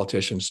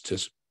politicians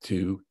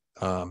to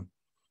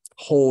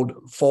hold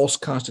false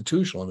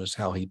constitutionalism, is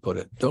how he put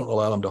it. Don't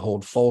allow them to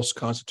hold false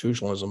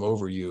constitutionalism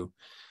over you.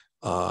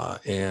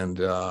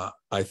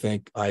 I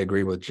think I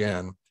agree with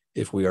Jen.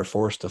 If we are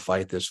forced to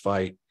fight this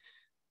fight,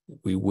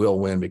 we will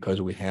win because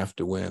we have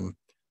to win,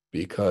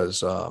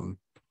 because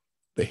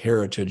the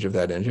heritage of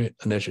that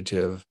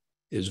initiative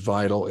is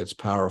vital. It's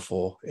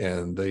powerful,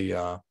 and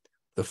the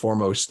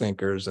foremost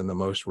thinkers and the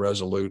most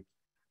resolute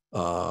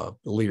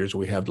leaders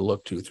we have to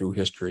look to through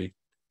history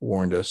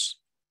warned us,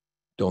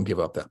 don't give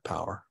up that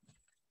power.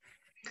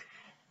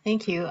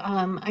 Thank you.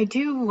 I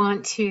do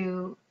want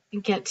to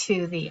get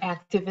to the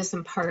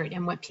activism part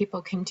and what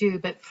people can do,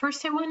 but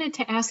first I wanted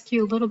to ask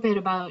you a little bit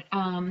about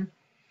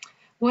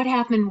what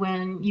happened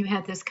when you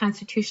had this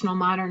Constitutional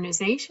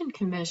Modernization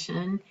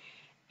Commission,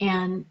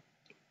 and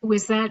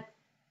was that,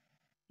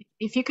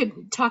 if you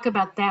could talk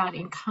about that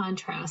in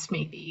contrast,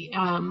 maybe,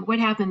 what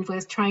happened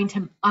with trying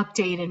to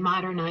update and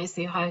modernize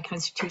the Ohio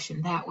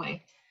Constitution that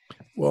way?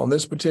 Well, on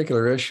this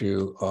particular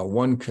issue,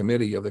 one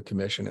committee of the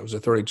commission, it was a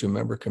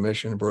 32-member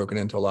commission broken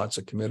into lots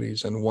of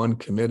committees, and one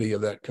committee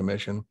of that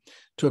commission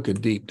took a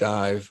deep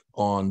dive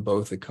on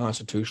both the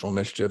constitutional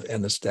initiative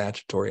and the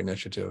statutory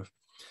initiative.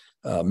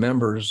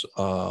 Members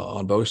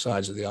on both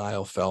sides of the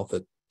aisle felt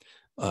that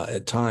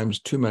at times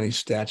too many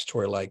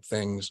statutory-like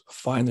things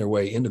find their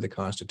way into the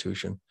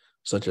Constitution,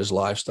 such as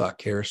livestock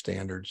care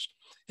standards.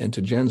 And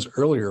to Jen's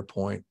earlier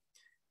point,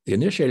 the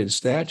initiated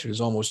statute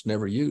is almost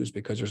never used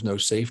because there's no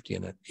safety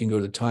in it. You can go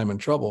to time and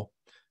trouble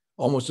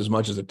almost as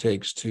much as it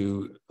takes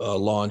to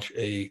launch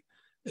a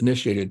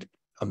initiated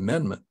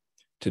amendment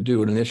to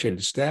do an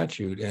initiated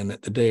statute. And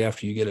the day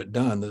after you get it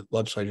done, the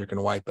legislature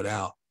can wipe it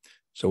out.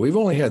 So we've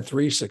only had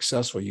 3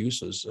 successful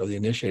uses of the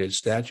initiated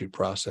statute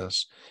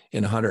process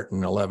in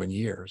 111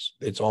 years.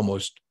 It's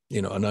almost,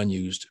 an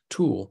unused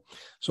tool.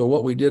 So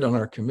what we did on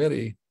our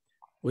committee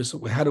was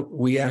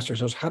we asked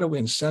ourselves, how do we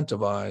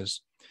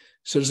incentivize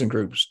citizen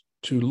groups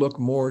to look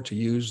more to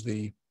use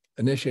the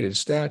initiated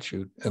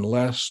statute and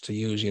less to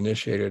use the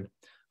initiated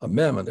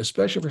amendment,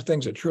 especially for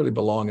things that truly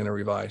belong in a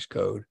revised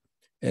code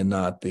and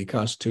not the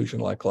Constitution,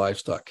 like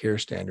livestock care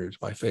standards,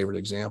 my favorite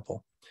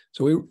example.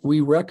 So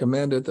we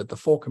recommended that the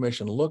full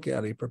commission look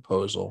at a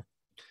proposal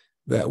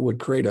that would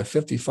create a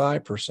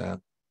 55%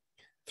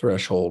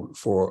 threshold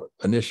for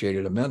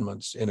initiated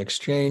amendments in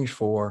exchange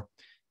for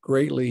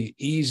greatly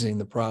easing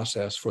the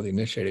process for the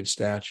initiated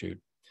statute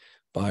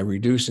by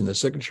reducing the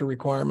signature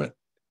requirement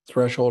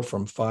threshold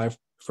from 6%,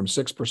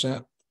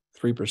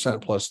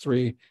 3% plus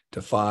 3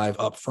 to 5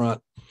 upfront,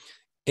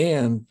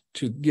 and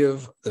to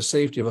give the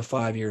safety of a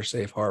 5-year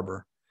safe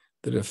harbor.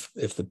 That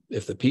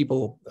if the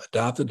people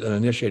adopted an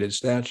initiated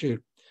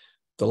statute,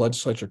 the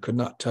legislature could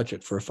not touch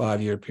it for a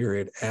 5-year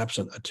period,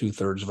 absent a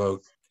 2/3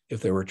 vote,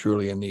 if there were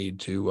truly a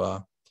need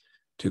to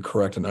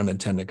correct an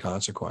unintended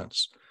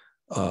consequence.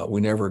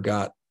 We never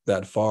got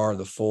that far.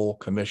 The full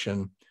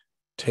commission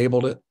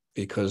tabled it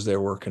because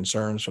there were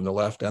concerns from the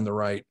left and the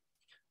right.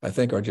 I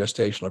think our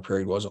gestational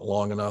period wasn't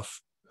long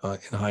enough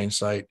in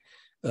hindsight.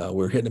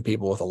 We're hitting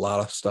people with a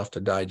lot of stuff to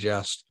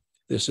digest.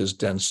 This is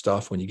dense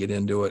stuff when you get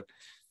into it.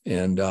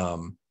 And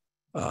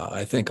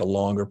I think a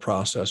longer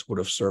process would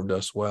have served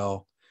us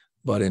well.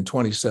 But in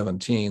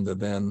 2017, the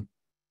then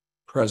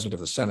president of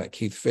the Senate,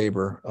 Keith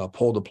Faber,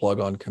 pulled the plug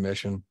on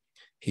commission.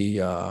 He,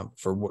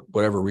 for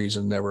whatever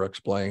reason, never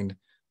explained,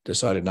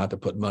 decided not to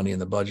put money in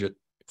the budget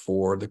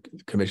for the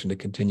commission to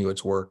continue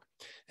its work.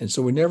 And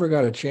so we never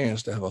got a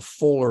chance to have a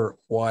fuller,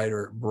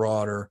 wider,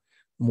 broader,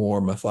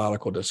 more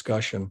methodical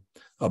discussion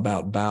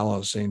about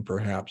balancing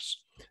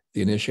perhaps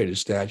the initiated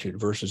statute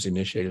versus the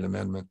initiated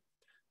amendment.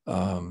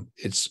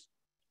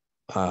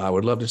 I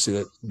would love to see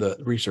that the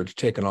research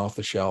taken off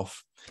the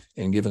shelf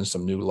and given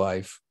some new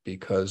life,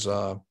 because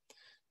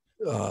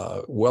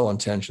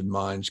well-intentioned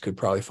minds could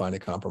probably find a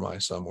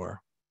compromise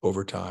somewhere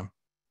over time.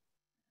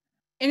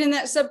 And in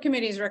that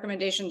subcommittee's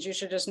recommendations, you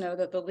should just know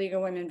that the League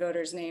of Women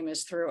Voters name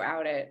is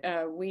throughout it.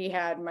 We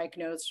had Mike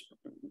notes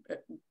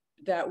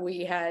that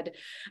we had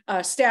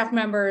staff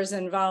members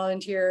and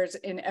volunteers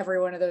in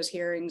every one of those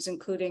hearings,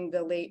 including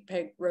the late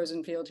Peg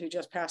Rosenfield, who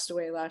just passed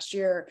away last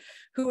year,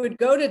 who would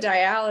go to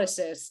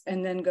dialysis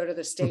and then go to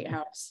the State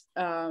House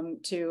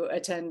to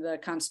attend the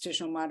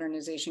Constitutional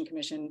Modernization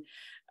Commission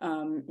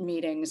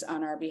meetings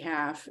on our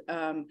behalf.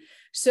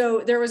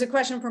 So there was a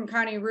question from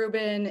Connie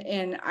Rubin,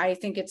 and I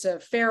think it's a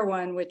fair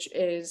one, which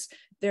is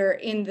there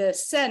in the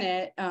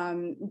Senate,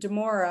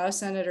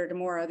 Senator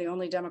DeMora, the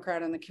only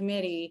Democrat on the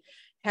committee,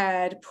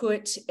 had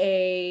put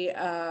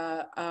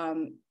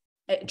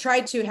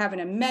tried to have an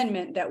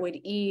amendment that would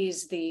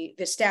ease the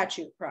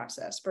statute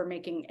process for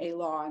making a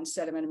law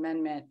instead of an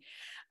amendment.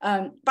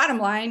 Bottom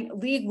line,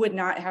 League would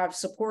not have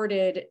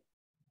supported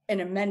an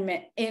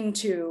amendment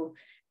into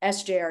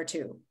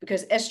SJR2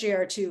 because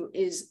SJR2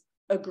 is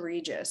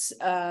egregious.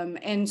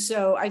 And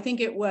so I think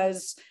it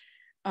was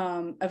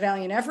a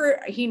valiant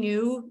effort. He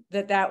knew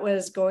that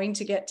was going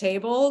to get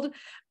tabled.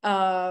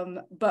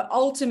 But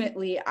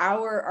ultimately,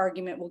 our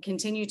argument will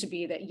continue to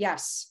be that,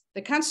 yes,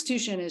 the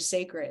Constitution is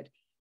sacred.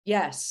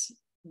 Yes,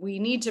 we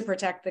need to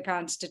protect the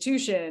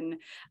Constitution.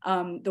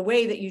 The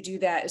way that you do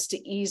that is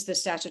to ease the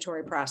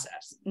statutory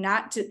process,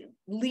 not to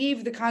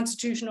leave the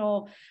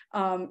constitutional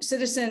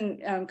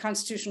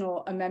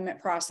constitutional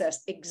amendment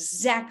process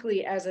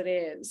exactly as it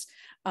is,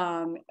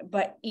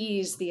 but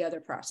ease the other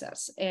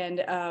process.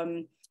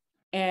 And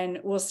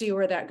we'll see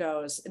where that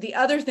goes. The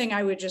other thing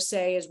I would just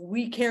say is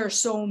we care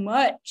so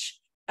much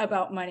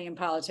about money in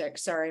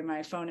politics. Sorry,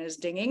 my phone is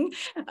dinging.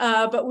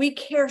 But we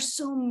care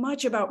so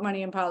much about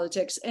money in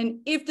politics. And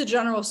if the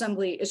General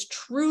Assembly is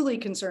truly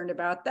concerned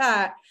about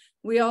that,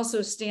 we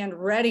also stand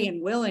ready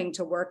and willing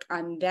to work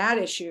on that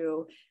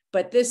issue.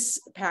 But this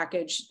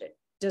package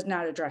does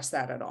not address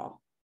that at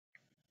all.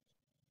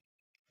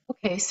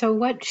 Okay, so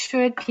what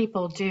should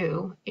people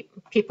do,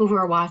 people who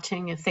are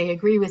watching, if they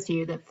agree with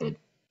you that we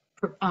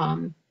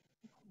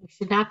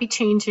should not be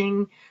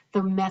changing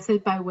the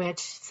method by which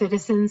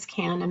citizens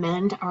can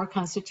amend our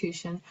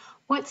Constitution?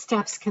 What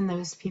steps can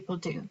those people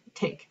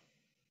take?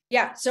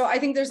 Yeah, so I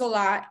think there's a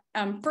lot.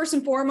 First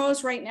and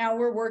foremost, right now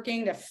we're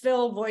working to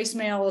fill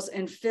voicemails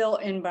and fill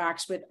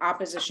inbox with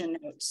opposition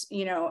notes,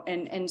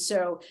 and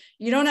so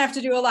you don't have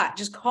to do a lot.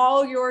 Just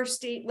call your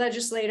state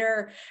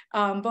legislator,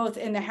 both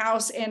in the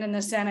House and in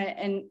the Senate,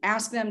 and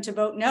ask them to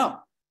vote no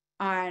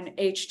on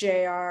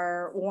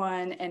HJR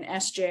 1 and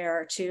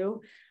SJR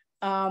 2.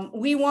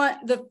 We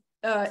want the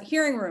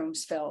hearing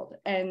rooms filled,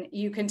 and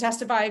you can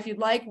testify if you'd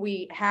like.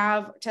 We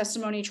have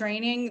testimony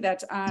training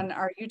that's on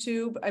our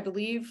YouTube, I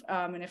believe,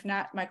 and if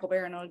not, Michael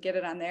Barron will get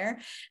it on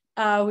there.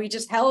 We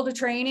just held a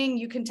training.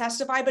 You can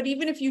testify, but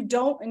even if you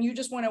don't and you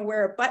just want to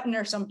wear a button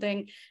or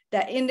something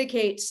that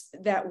indicates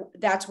that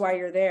that's why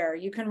you're there,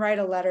 you can write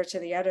a letter to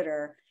the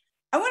editor.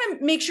 I want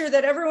to make sure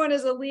that everyone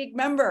is a league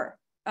member.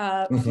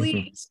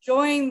 Please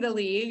join the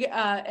league,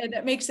 and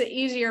it makes it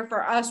easier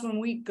for us when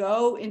we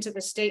go into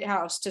the State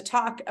House to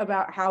talk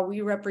about how we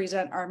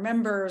represent our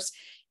members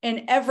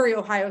in every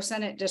Ohio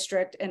Senate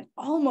district and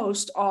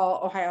almost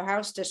all Ohio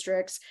House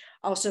districts.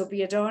 Also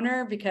be a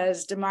donor,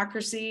 because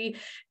democracy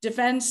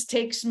defense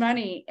takes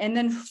money. And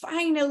then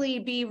finally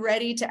be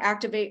ready to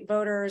activate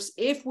voters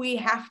if we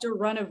have to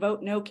run a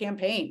vote no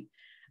campaign.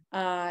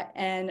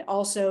 And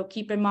also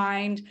keep in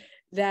mind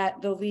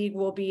that the league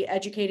will be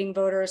educating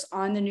voters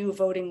on the new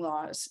voting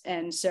laws.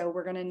 And so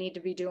we're going to need to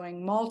be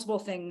doing multiple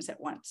things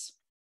at once.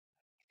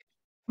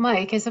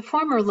 Mike, as a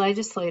former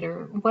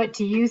legislator, what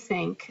do you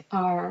think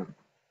are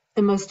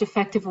the most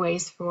effective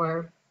ways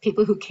for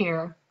people who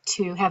care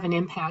to have an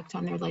impact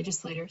on their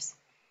legislators?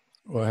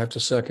 Well, I have to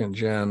second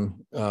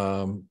Jen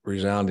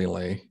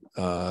resoundingly.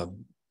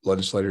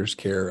 Legislators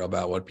care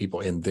about what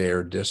people in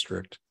their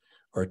district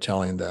are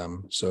telling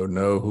them. So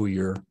know who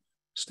your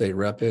state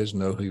rep is,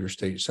 know who your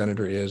state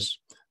senator is.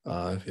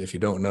 If you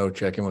don't know,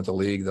 check in with the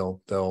league.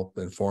 They'll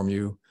inform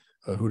you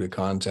who to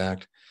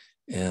contact,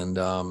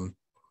 and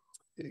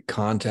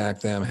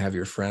contact them. Have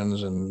your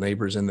friends and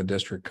neighbors in the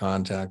district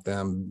contact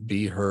them.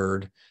 Be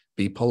heard.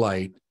 Be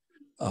polite.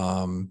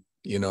 That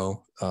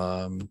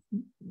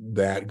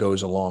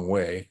goes a long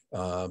way.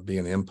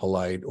 Being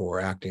impolite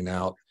or acting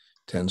out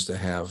tends to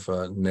have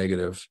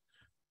negative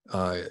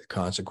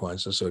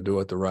consequences. So do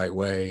it the right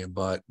way.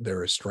 But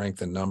there is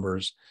strength in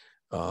numbers.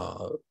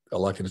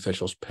 Elected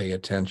officials pay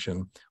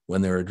attention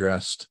when they're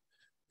addressed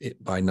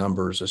by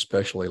numbers,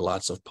 especially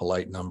lots of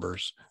polite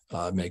numbers.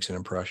 Makes an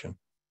impression.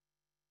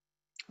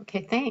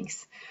 Okay,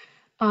 thanks.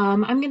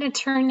 I'm going to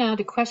turn now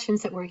to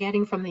questions that we're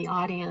getting from the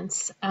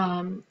audience.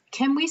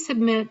 Can we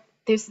submit,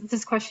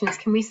 this question is,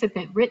 can we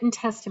submit written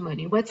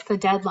testimony? What's the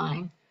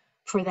deadline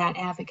for that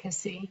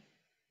advocacy?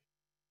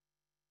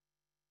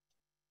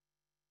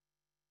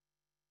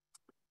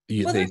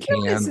 They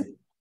can.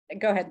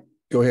 Go ahead.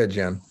 Go ahead,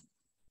 Jen.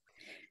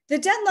 The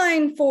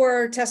deadline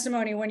for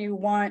testimony when you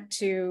want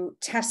to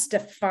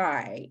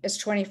testify is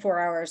 24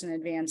 hours in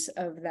advance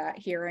of that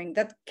hearing.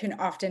 That can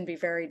often be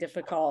very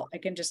difficult. I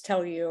can just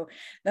tell you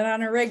that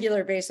on a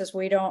regular basis,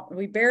 we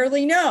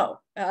barely know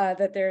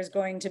that there's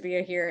going to be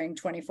a hearing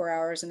 24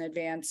 hours in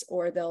advance,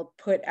 or they'll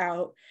put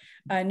out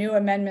new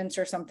amendments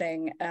or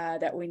something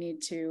that we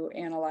need to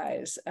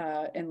analyze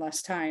in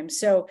less time.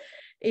 So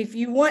if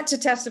you want to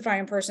testify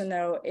in person,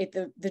 though,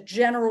 the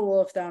general rule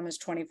of thumb is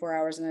 24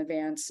 hours in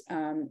advance.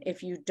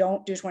 If you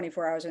don't do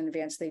 24 hours in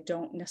advance, they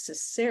don't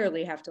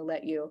necessarily have to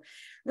let you.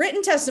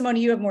 Written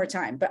testimony, you have more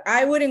time, but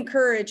I would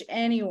encourage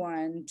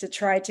anyone to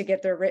try to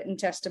get their written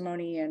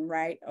testimony in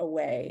right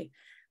away.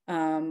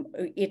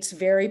 It's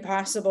very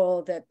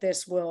possible that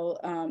this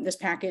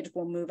package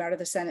will move out of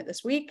the Senate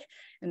this week,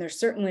 and there's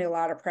certainly a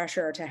lot of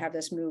pressure to have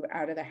this move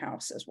out of the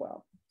House as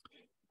well.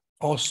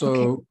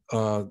 Also,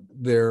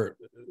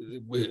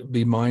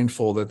 be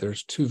mindful that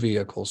there's two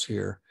vehicles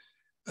here.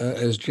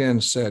 As Jen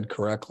said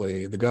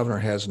correctly, the governor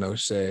has no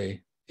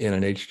say in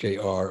an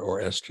HJR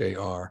or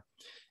SJR.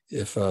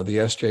 If the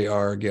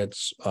SJR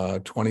gets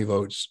 20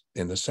 votes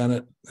in the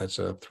Senate, that's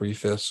a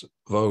 3/5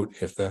 vote.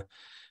 If the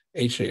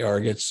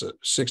HJR gets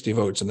 60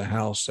 votes in the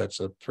House, that's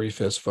a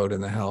 3/5 vote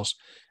in the House.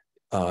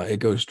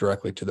 It goes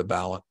directly to the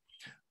ballot.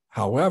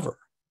 However,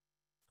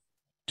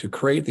 to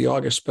create the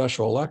August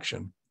special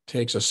election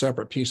takes a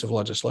separate piece of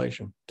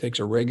legislation, takes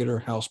a regular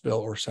House bill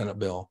or Senate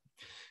bill.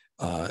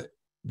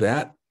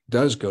 That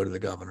does go to the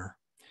governor.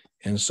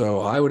 And so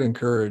I would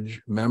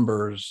encourage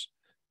members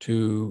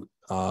to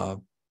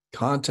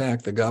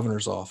contact the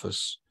governor's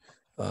office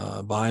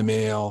by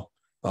mail,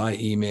 by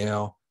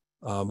email,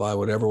 by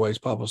whatever ways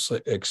possible,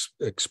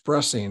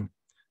 expressing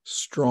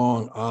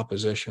strong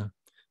opposition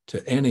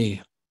to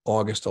any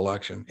August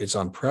election. It's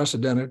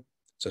unprecedented.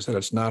 As I said,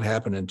 it's not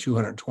happened in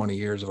 220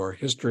 years of our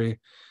history.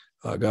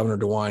 Governor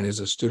DeWine is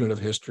a student of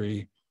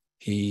history.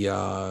 He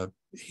has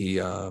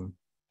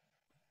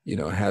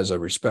a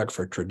respect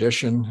for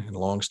tradition and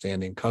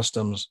longstanding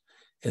customs,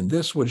 and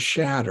this would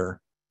shatter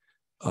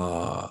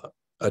a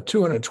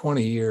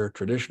 220-year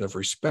tradition of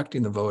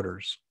respecting the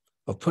voters,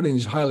 of putting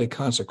these highly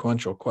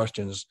consequential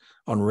questions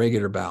on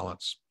regular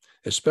ballots,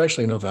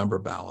 especially November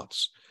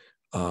ballots.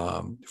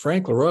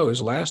 Frank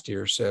LaRose last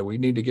year said we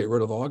need to get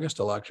rid of August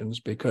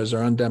elections because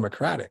they're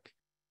undemocratic,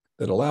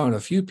 that allowing a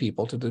few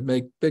people to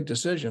make big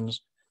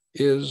decisions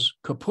is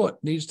kaput,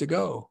 needs to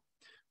go.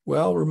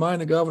 Well,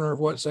 remind the governor of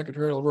what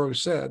Secretary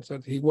LaRose said.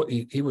 So he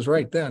was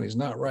right then, he's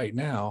not right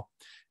now.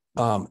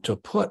 To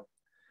put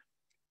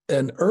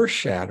an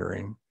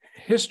earth-shattering,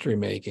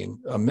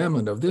 history-making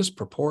amendment of this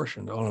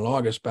proportion on an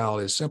August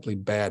ballot is simply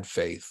bad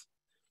faith.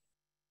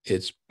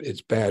 It's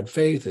bad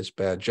faith, it's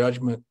bad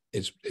judgment,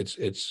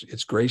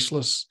 it's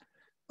graceless.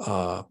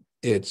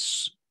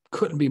 It's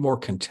couldn't be more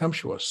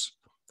contemptuous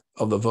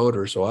of the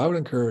voters. So I would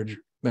encourage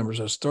members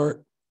to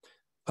start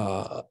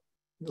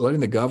letting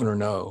the governor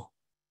know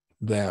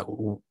that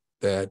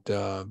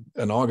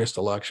an August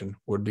election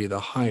would be the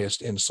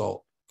highest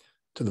insult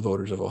to the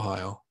voters of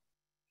Ohio.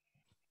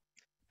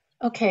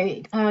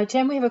 Okay,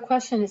 Jen, we have a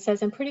question. It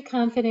says, I'm pretty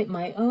confident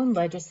my own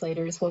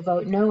legislators will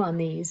vote no on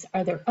these.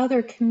 Are there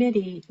other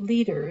committee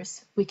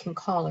leaders we can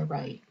call or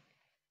write?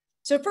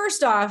 So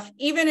first off,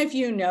 even if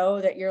you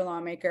know that your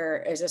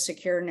lawmaker is a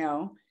secure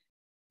no,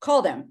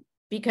 call them,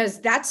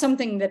 because that's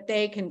something that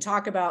they can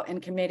talk about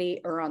in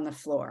committee or on the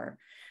floor.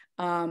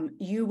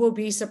 You will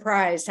be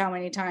surprised how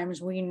many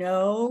times we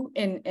know,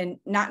 and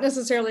not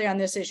necessarily on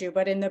this issue,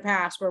 but in the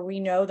past, where we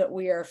know that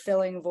we are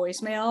filling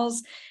voicemails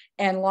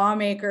and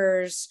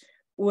lawmakers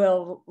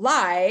will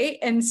lie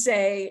and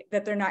say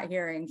that they're not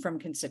hearing from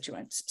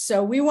constituents.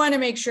 So we want to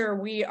make sure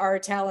we are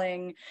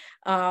telling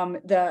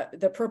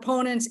the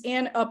proponents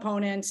and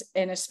opponents,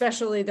 and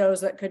especially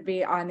those that could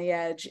be on the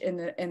edge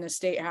in the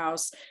state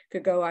house,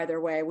 could go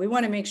either way. We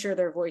want to make sure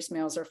their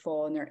voicemails are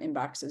full and their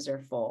inboxes are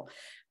full.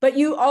 But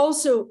you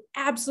also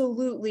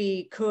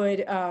absolutely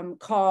could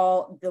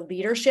call the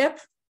leadership.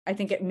 I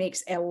think it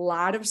makes a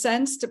lot of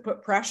sense to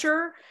put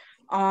pressure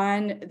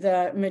on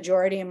the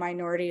majority and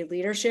minority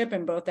leadership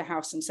in both the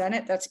House and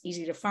Senate. That's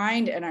easy to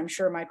find, and I'm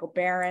sure Michael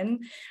Barron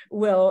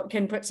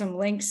can put some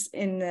links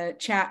in the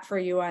chat for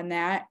you on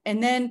that.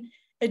 And then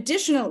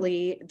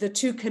additionally, the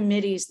two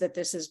committees that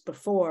this is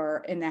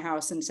before in the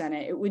House and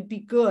Senate, it would be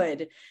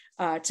good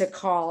to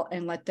call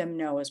and let them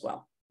know as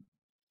well.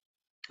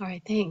 All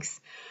right, thanks.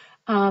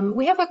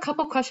 We have a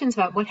couple questions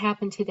about what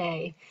happened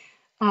today.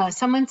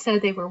 Someone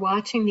said they were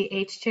watching the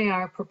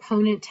HJR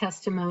proponent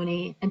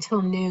testimony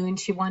until noon.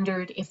 She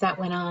wondered if that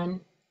went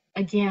on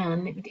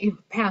again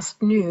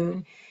past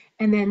noon.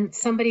 And then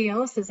somebody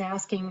else is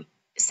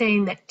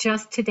saying that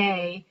just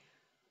today,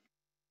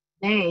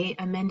 they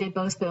amended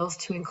both bills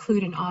to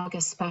include an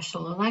August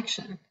special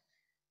election.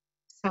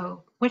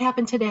 So what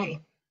happened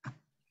today?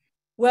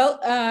 Well,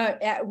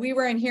 we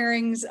were in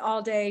hearings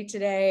all day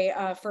today,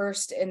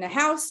 first in the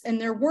House,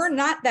 and there were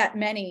not that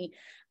many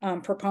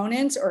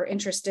proponents or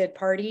interested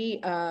party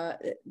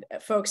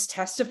folks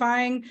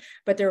testifying,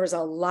 but there was a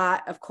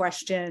lot of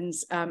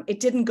questions. It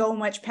didn't go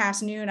much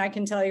past noon. I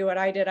can tell you what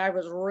I did. I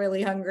was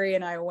really hungry,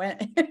 and I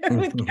went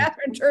with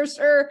Catherine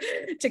Terser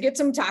to get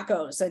some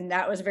tacos, and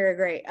that was very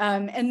great.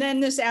 And then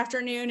this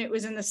afternoon, it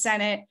was in the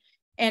Senate,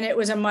 and it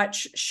was a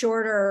much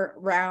shorter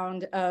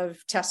round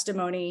of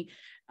testimony.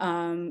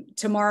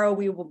 Tomorrow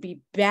we will be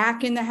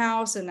back in the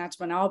House, and that's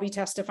when I'll be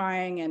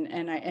testifying,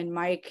 and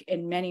Mike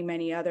and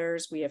many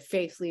others. We have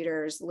faith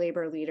leaders,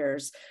 labor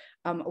leaders,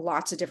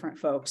 lots of different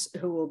folks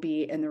who will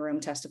be in the room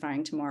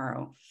testifying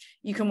tomorrow.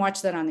 You can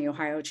watch that on the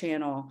Ohio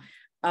channel.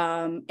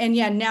 And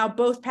yeah, now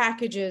both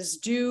packages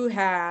do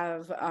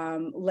have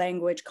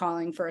language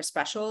calling for a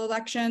special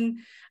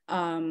election.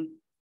 And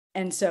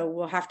so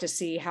we'll have to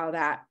see how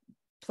that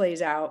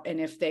plays out, and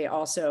if they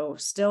also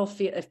still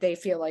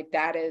feel like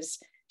that is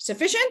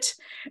sufficient,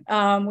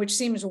 which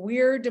seems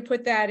weird to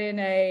put that in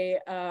a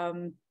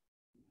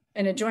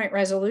joint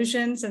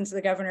resolution, since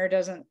the governor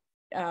doesn't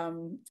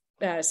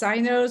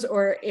sign those,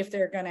 or if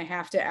they're going to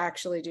have to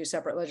actually do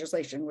separate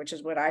legislation, which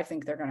is what I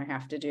think they're going to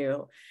have to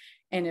do.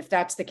 And if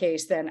that's the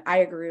case, then I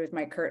agree with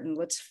Mike Curtin.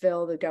 Let's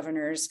fill the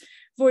governor's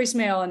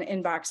voicemail and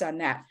inbox on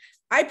that.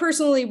 I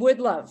personally would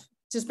love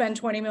to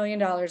spend $20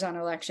 million on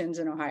elections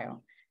in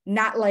Ohio.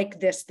 Not like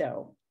this,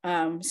 though.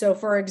 So,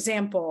 for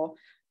example,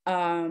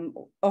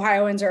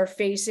 Ohioans are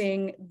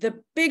facing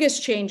the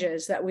biggest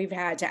changes that we've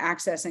had to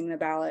accessing the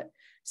ballot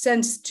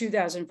since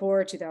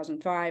 2004,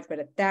 2005. But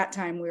at that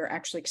time, we were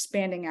actually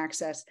expanding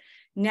access.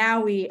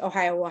 Now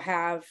Ohio will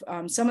have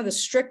some of the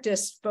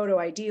strictest photo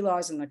ID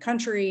laws in the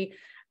country,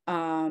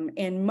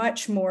 and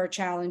much more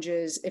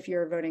challenges if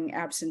you're voting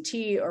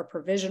absentee or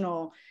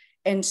provisional.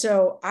 And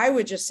so I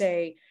would just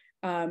say,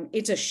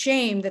 it's a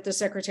shame that the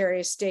Secretary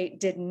of State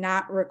did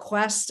not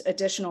request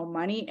additional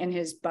money in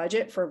his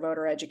budget for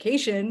voter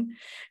education.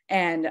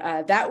 And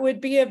that would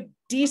be a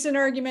decent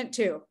argument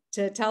too.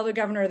 to tell the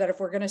governor that if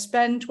we're going to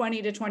spend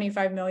 20 to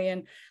 25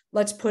 million,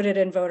 let's put it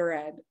in voter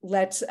ed.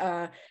 Let's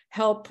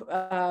help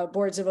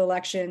boards of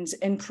elections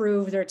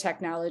improve their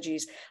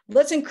technologies.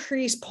 Let's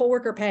increase poll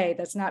worker pay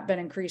that's not been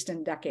increased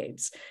in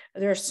decades.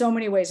 There are so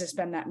many ways to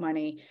spend that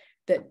money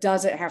that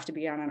doesn't have to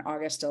be on an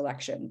August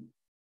election.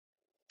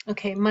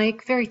 Okay,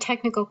 Mike, very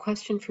technical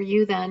question for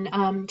you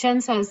then.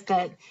 Jen says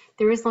that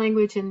there is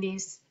language in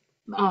these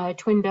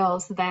twin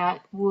bills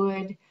that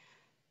would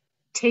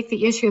take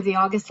the issue of the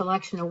August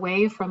election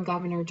away from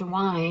Governor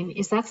DeWine.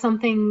 Is that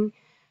something,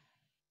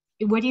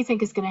 what do you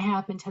think is going to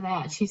happen to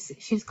that?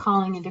 She's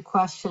calling into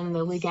question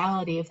the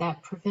legality of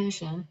that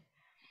provision.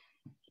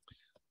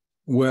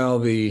 Well,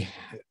 the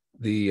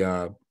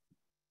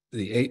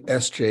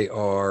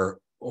SJR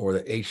or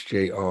the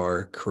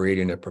HJR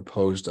creating a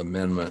proposed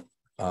amendment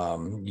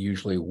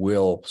usually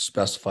will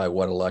specify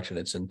what election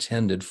it's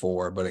intended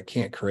for, but it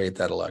can't create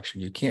that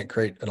election. You can't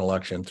create an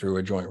election through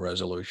a joint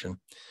resolution.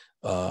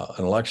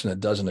 An election that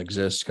doesn't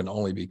exist can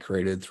only be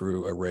created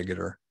through a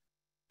regular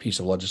piece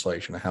of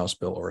legislation, a House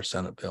bill or a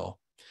Senate bill.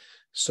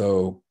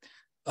 So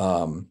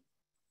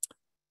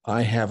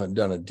I haven't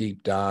done a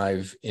deep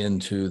dive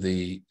into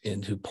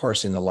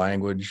parsing the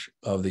language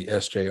of the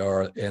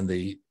SJR and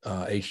the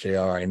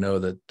HJR. I know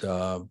that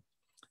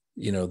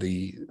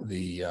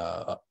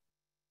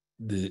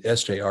the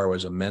SJR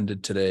was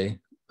amended today,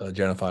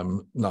 Jen, if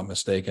I'm not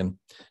mistaken,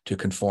 to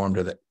conform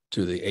to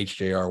the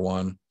HJR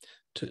one.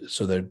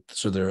 So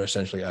they're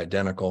essentially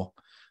identical.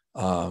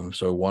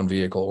 So one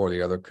vehicle or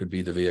the other could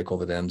be the vehicle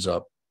that ends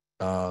up,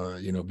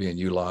 being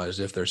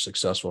utilized if they're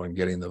successful in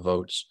getting the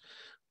votes.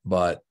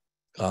 But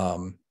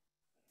the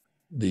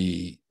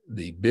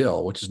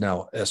bill, which is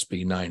now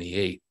SB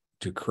 98,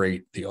 to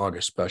create the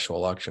August special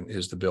election,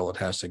 is the bill that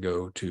has to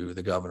go to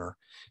the governor.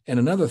 And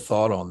another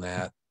thought on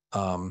that,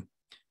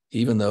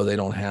 even though they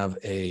don't have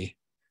a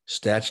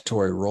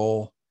statutory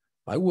role,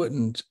 I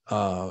would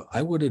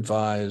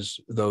advise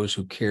those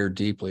who care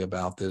deeply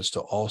about this to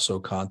also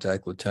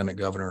contact Lieutenant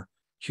Governor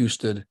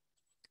Husted,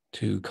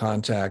 to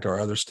contact our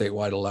other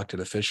statewide elected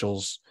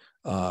officials,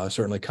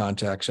 certainly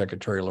contact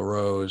Secretary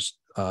LaRose,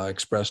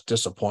 expressed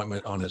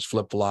disappointment on his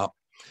flip-flop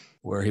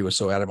where he was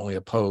so adamantly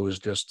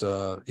opposed just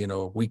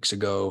weeks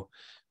ago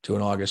to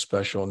an August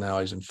special.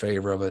 Now he's in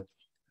favor of it.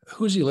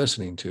 Who's he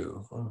listening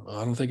to?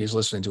 I don't think he's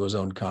listening to his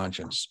own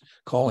conscience.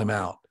 Call him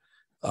out.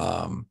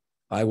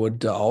 I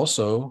would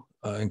also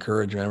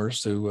encourage members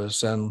to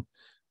send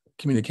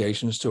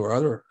communications to our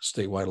other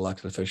statewide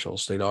elected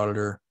officials, State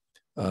Auditor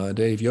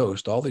Dave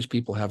Yost. All these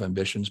people have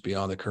ambitions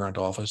beyond the current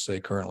office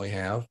they currently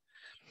have.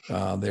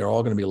 They're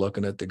all going to be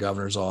looking at the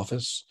governor's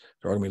office.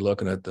 They're all going to be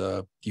looking at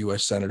the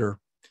U.S. Senator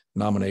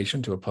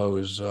nomination to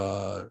oppose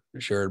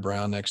Sherrod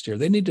Brown next year.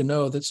 They need to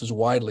know this is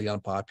widely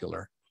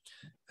unpopular.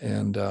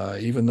 And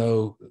even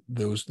though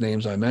those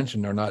names I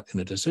mentioned are not in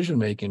a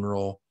decision-making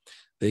role,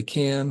 they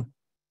can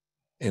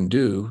and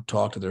do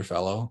talk to their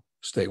fellow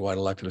statewide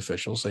elected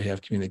officials. They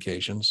have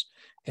communications.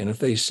 And if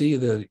they see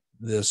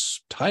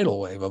this tidal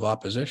wave of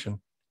opposition,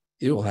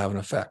 it will have an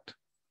effect.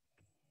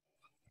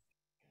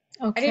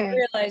 Okay. I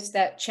didn't realize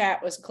that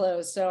chat was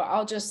closed, so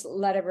I'll just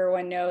let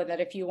everyone know that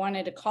if you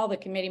wanted to call the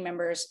committee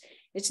members,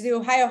 it's the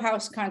Ohio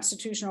House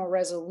Constitutional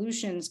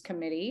Resolutions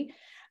Committee.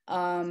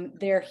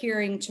 Their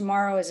hearing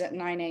tomorrow is at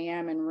 9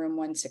 a.m. in room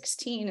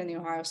 116 in the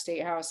Ohio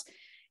State House.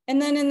 And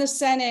then in the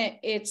Senate,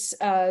 it's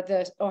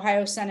the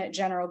Ohio Senate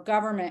General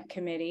Government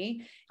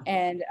Committee.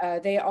 And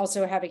they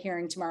also have a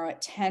hearing tomorrow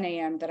at 10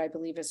 a.m. that I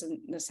believe is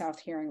in the South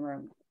hearing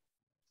room.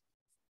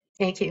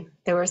 Thank you.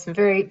 There were some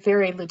very,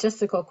 very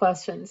logistical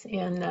questions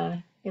in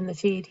the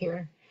feed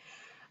here.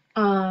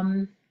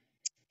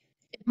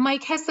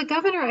 Mike, has the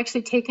governor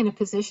actually taken a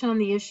position on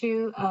the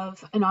issue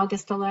of an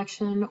August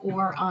election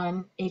or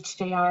on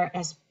HJR,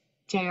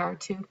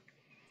 SJR2?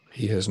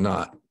 He has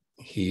not.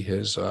 He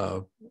has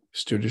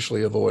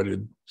studiously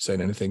avoided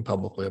saying anything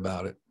publicly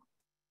about it.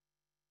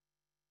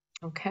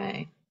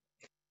 Okay.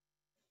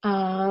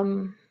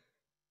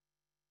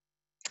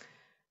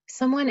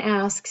 Someone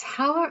asks,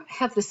 how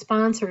have the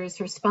sponsors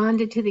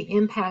responded to the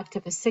impact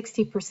of a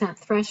 60%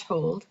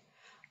 threshold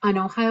on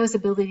Ohio's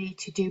ability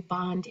to do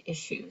bond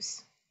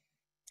issues?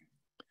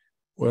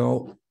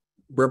 Well,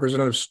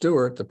 Representative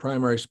Stewart, the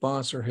primary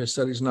sponsor, has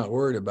said he's not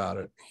worried about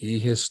it. He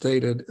has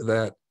stated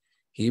that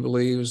he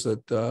believes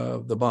that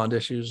the bond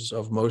issues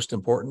of most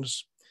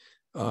importance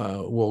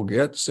will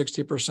get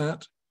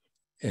 60%,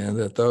 and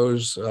that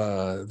those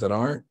that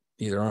aren't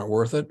either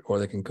worth it, or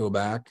they can go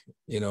back,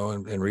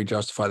 and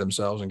re-justify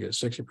themselves and get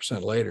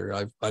 60%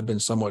 later. I've been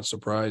somewhat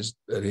surprised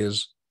at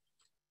his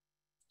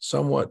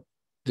somewhat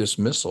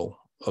dismissal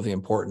of the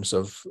importance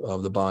of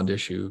the bond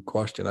issue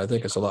question. I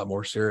think it's a lot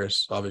more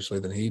serious, obviously,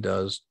 than he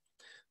does.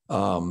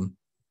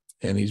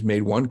 And he's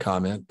made one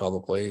comment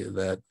publicly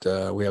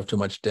that we have too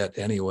much debt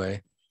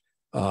anyway.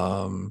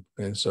 And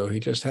so he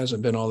just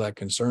hasn't been all that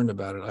concerned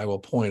about it. I will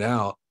point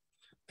out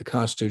the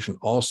Constitution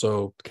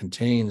also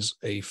contains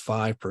a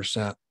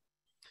 5%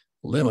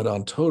 limit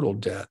on total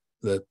debt.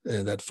 That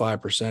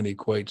 5%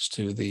 equates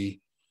to the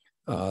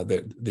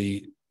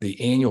the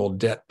annual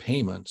debt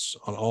payments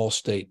on all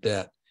state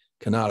debt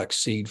cannot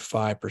exceed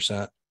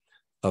 5%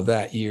 of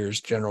that year's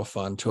general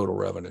fund total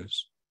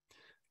revenues.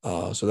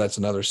 So that's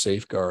another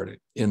safeguard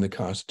in the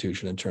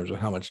Constitution in terms of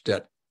how much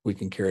debt we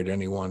can carry at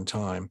any one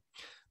time.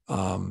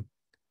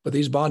 But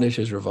these bond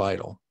issues are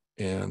vital,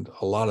 and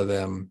a lot of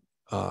them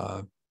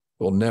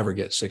will never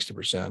get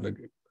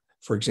 60%.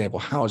 For example,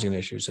 housing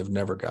issues have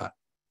never got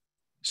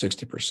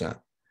 60%.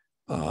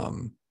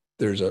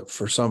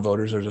 For some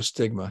voters, there's a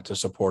stigma to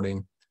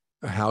supporting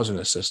housing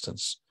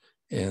assistance,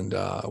 and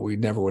we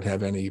never would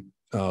have any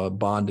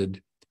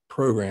bonded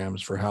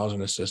programs for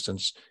housing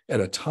assistance at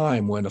a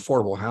time when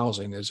affordable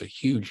housing is a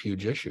huge,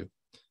 huge issue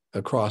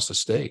across the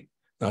state,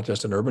 not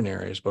just in urban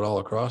areas, but all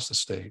across the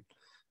state.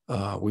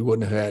 We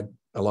wouldn't have had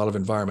a lot of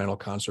environmental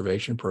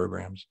conservation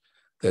programs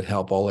that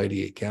help all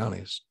 88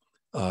 counties,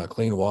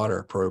 clean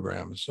water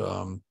programs,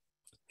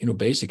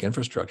 basic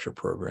infrastructure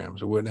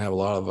programs. We wouldn't have a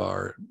lot of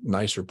our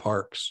nicer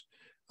parks,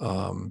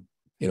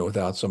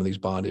 without some of these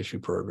bond issue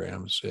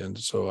programs. And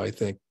so I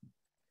think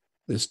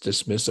this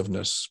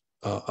dismissiveness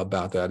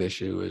about that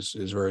issue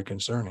is very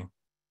concerning.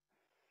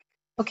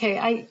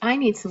 Okay, I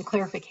need some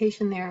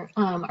clarification there.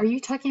 Are you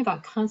talking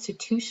about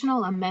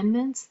constitutional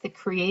amendments that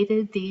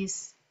created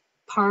these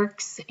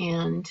parks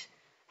and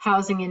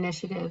housing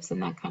initiatives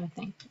and that kind of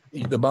thing?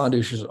 The bond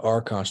issues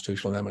are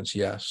constitutional amendments,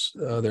 yes.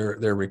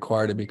 They're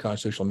required to be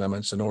constitutional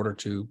amendments in order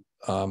to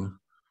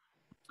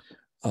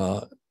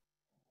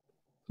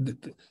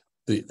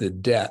the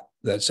debt,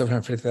 that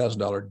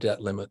 $750,000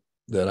 debt limit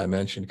that I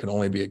mentioned, can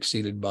only be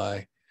exceeded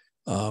by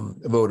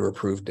voter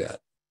approved debt.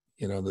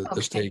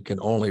 The state can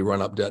only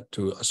run up debt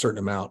to a certain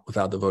amount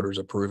without the voters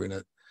approving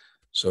it.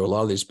 So a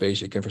lot of these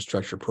basic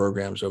infrastructure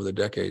programs over the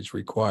decades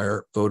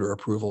require voter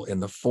approval in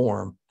the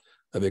form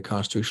of a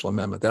constitutional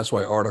amendment. That's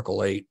why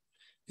Article 8,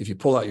 if you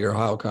pull out your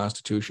Ohio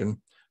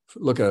Constitution,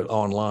 look at it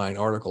online,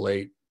 Article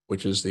 8,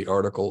 which is the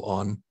article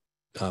on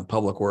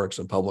public works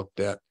and public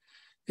debt,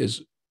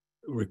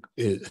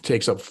 it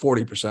takes up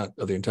 40%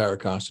 of the entire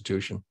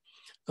Constitution.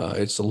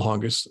 It's the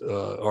longest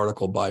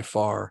article by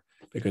far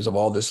because of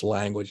all this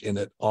language in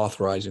it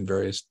authorizing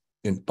various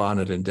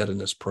bonded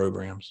indebtedness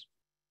programs.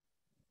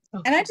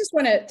 And I just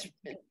want to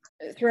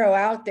throw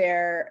out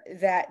there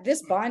that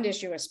this bond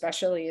issue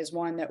especially is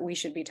one that we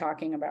should be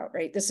talking about,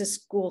 right? This is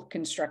school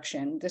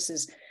construction. This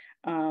is,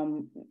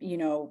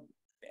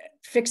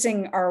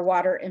 fixing our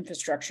water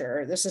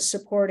infrastructure. This is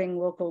supporting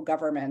local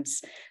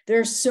governments.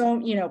 There's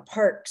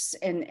parks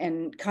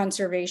and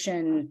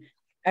conservation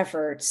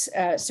efforts.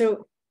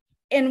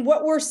 And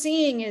what we're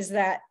seeing is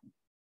that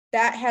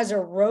has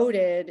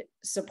eroded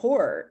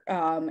support,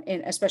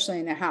 especially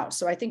in the House.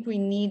 So I think we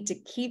need to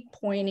keep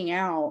pointing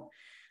out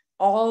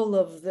all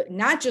of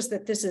not just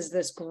that this is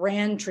this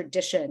grand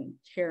tradition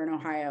here in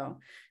Ohio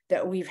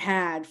that we've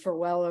had for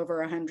well over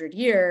 100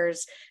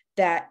 years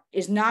that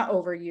is not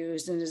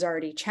overused and is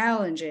already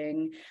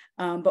challenging,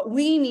 but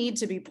we need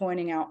to be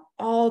pointing out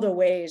all the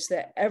ways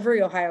that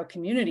every Ohio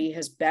community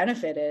has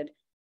benefited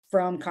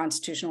from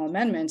constitutional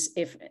amendments,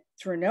 if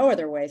through no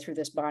other way, through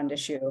this bond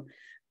issue.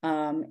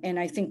 And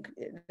I think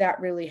that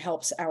really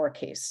helps our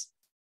case.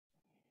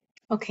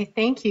 Okay,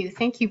 thank you.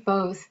 Thank you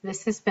both.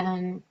 This has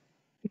been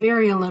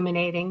very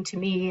illuminating to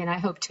me, and I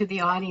hope to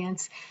the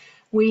audience.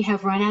 We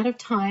have run out of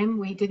time.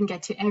 We didn't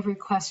get to every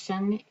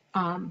question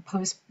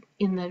posed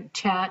in the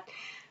chat.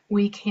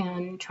 We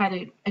can try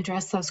to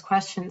address those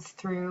questions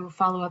through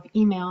follow-up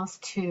emails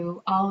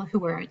to all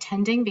who are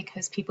attending,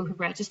 because people who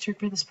registered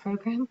for this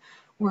program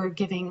were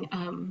giving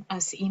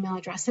us email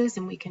addresses,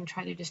 and we can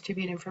try to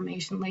distribute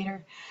information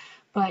later.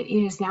 But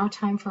it is now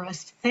time for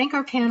us to thank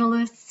our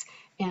panelists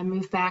and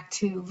move back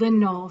to Lynn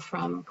Knoll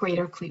from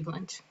Greater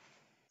Cleveland.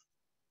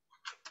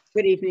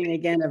 Good evening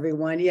again,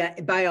 everyone. Yeah,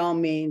 by all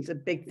means, a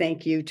big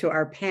thank you to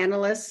our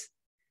panelists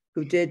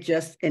who did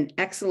just an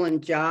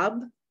excellent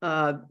job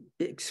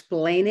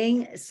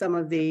explaining some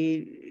of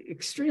the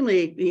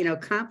extremely,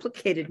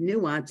 complicated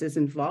nuances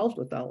involved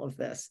with all of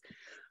this.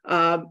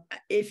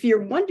 If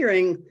you're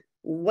wondering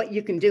what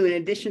you can do in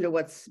addition to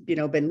what's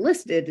been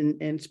listed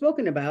and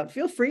spoken about,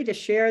 feel free to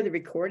share the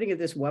recording of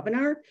this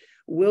webinar.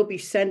 We'll be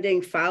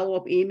sending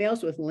follow-up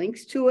emails with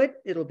links to it.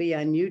 It'll be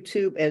on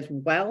YouTube as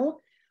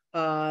well.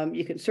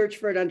 You can search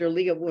for it under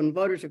League of Women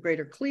Voters of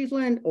Greater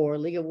Cleveland or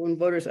League of Women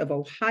Voters of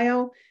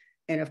Ohio.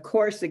 And of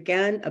course,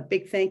 again, a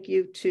big thank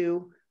you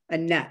to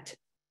Annette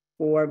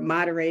for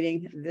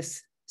moderating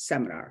this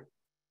seminar.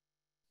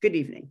 Good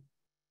evening.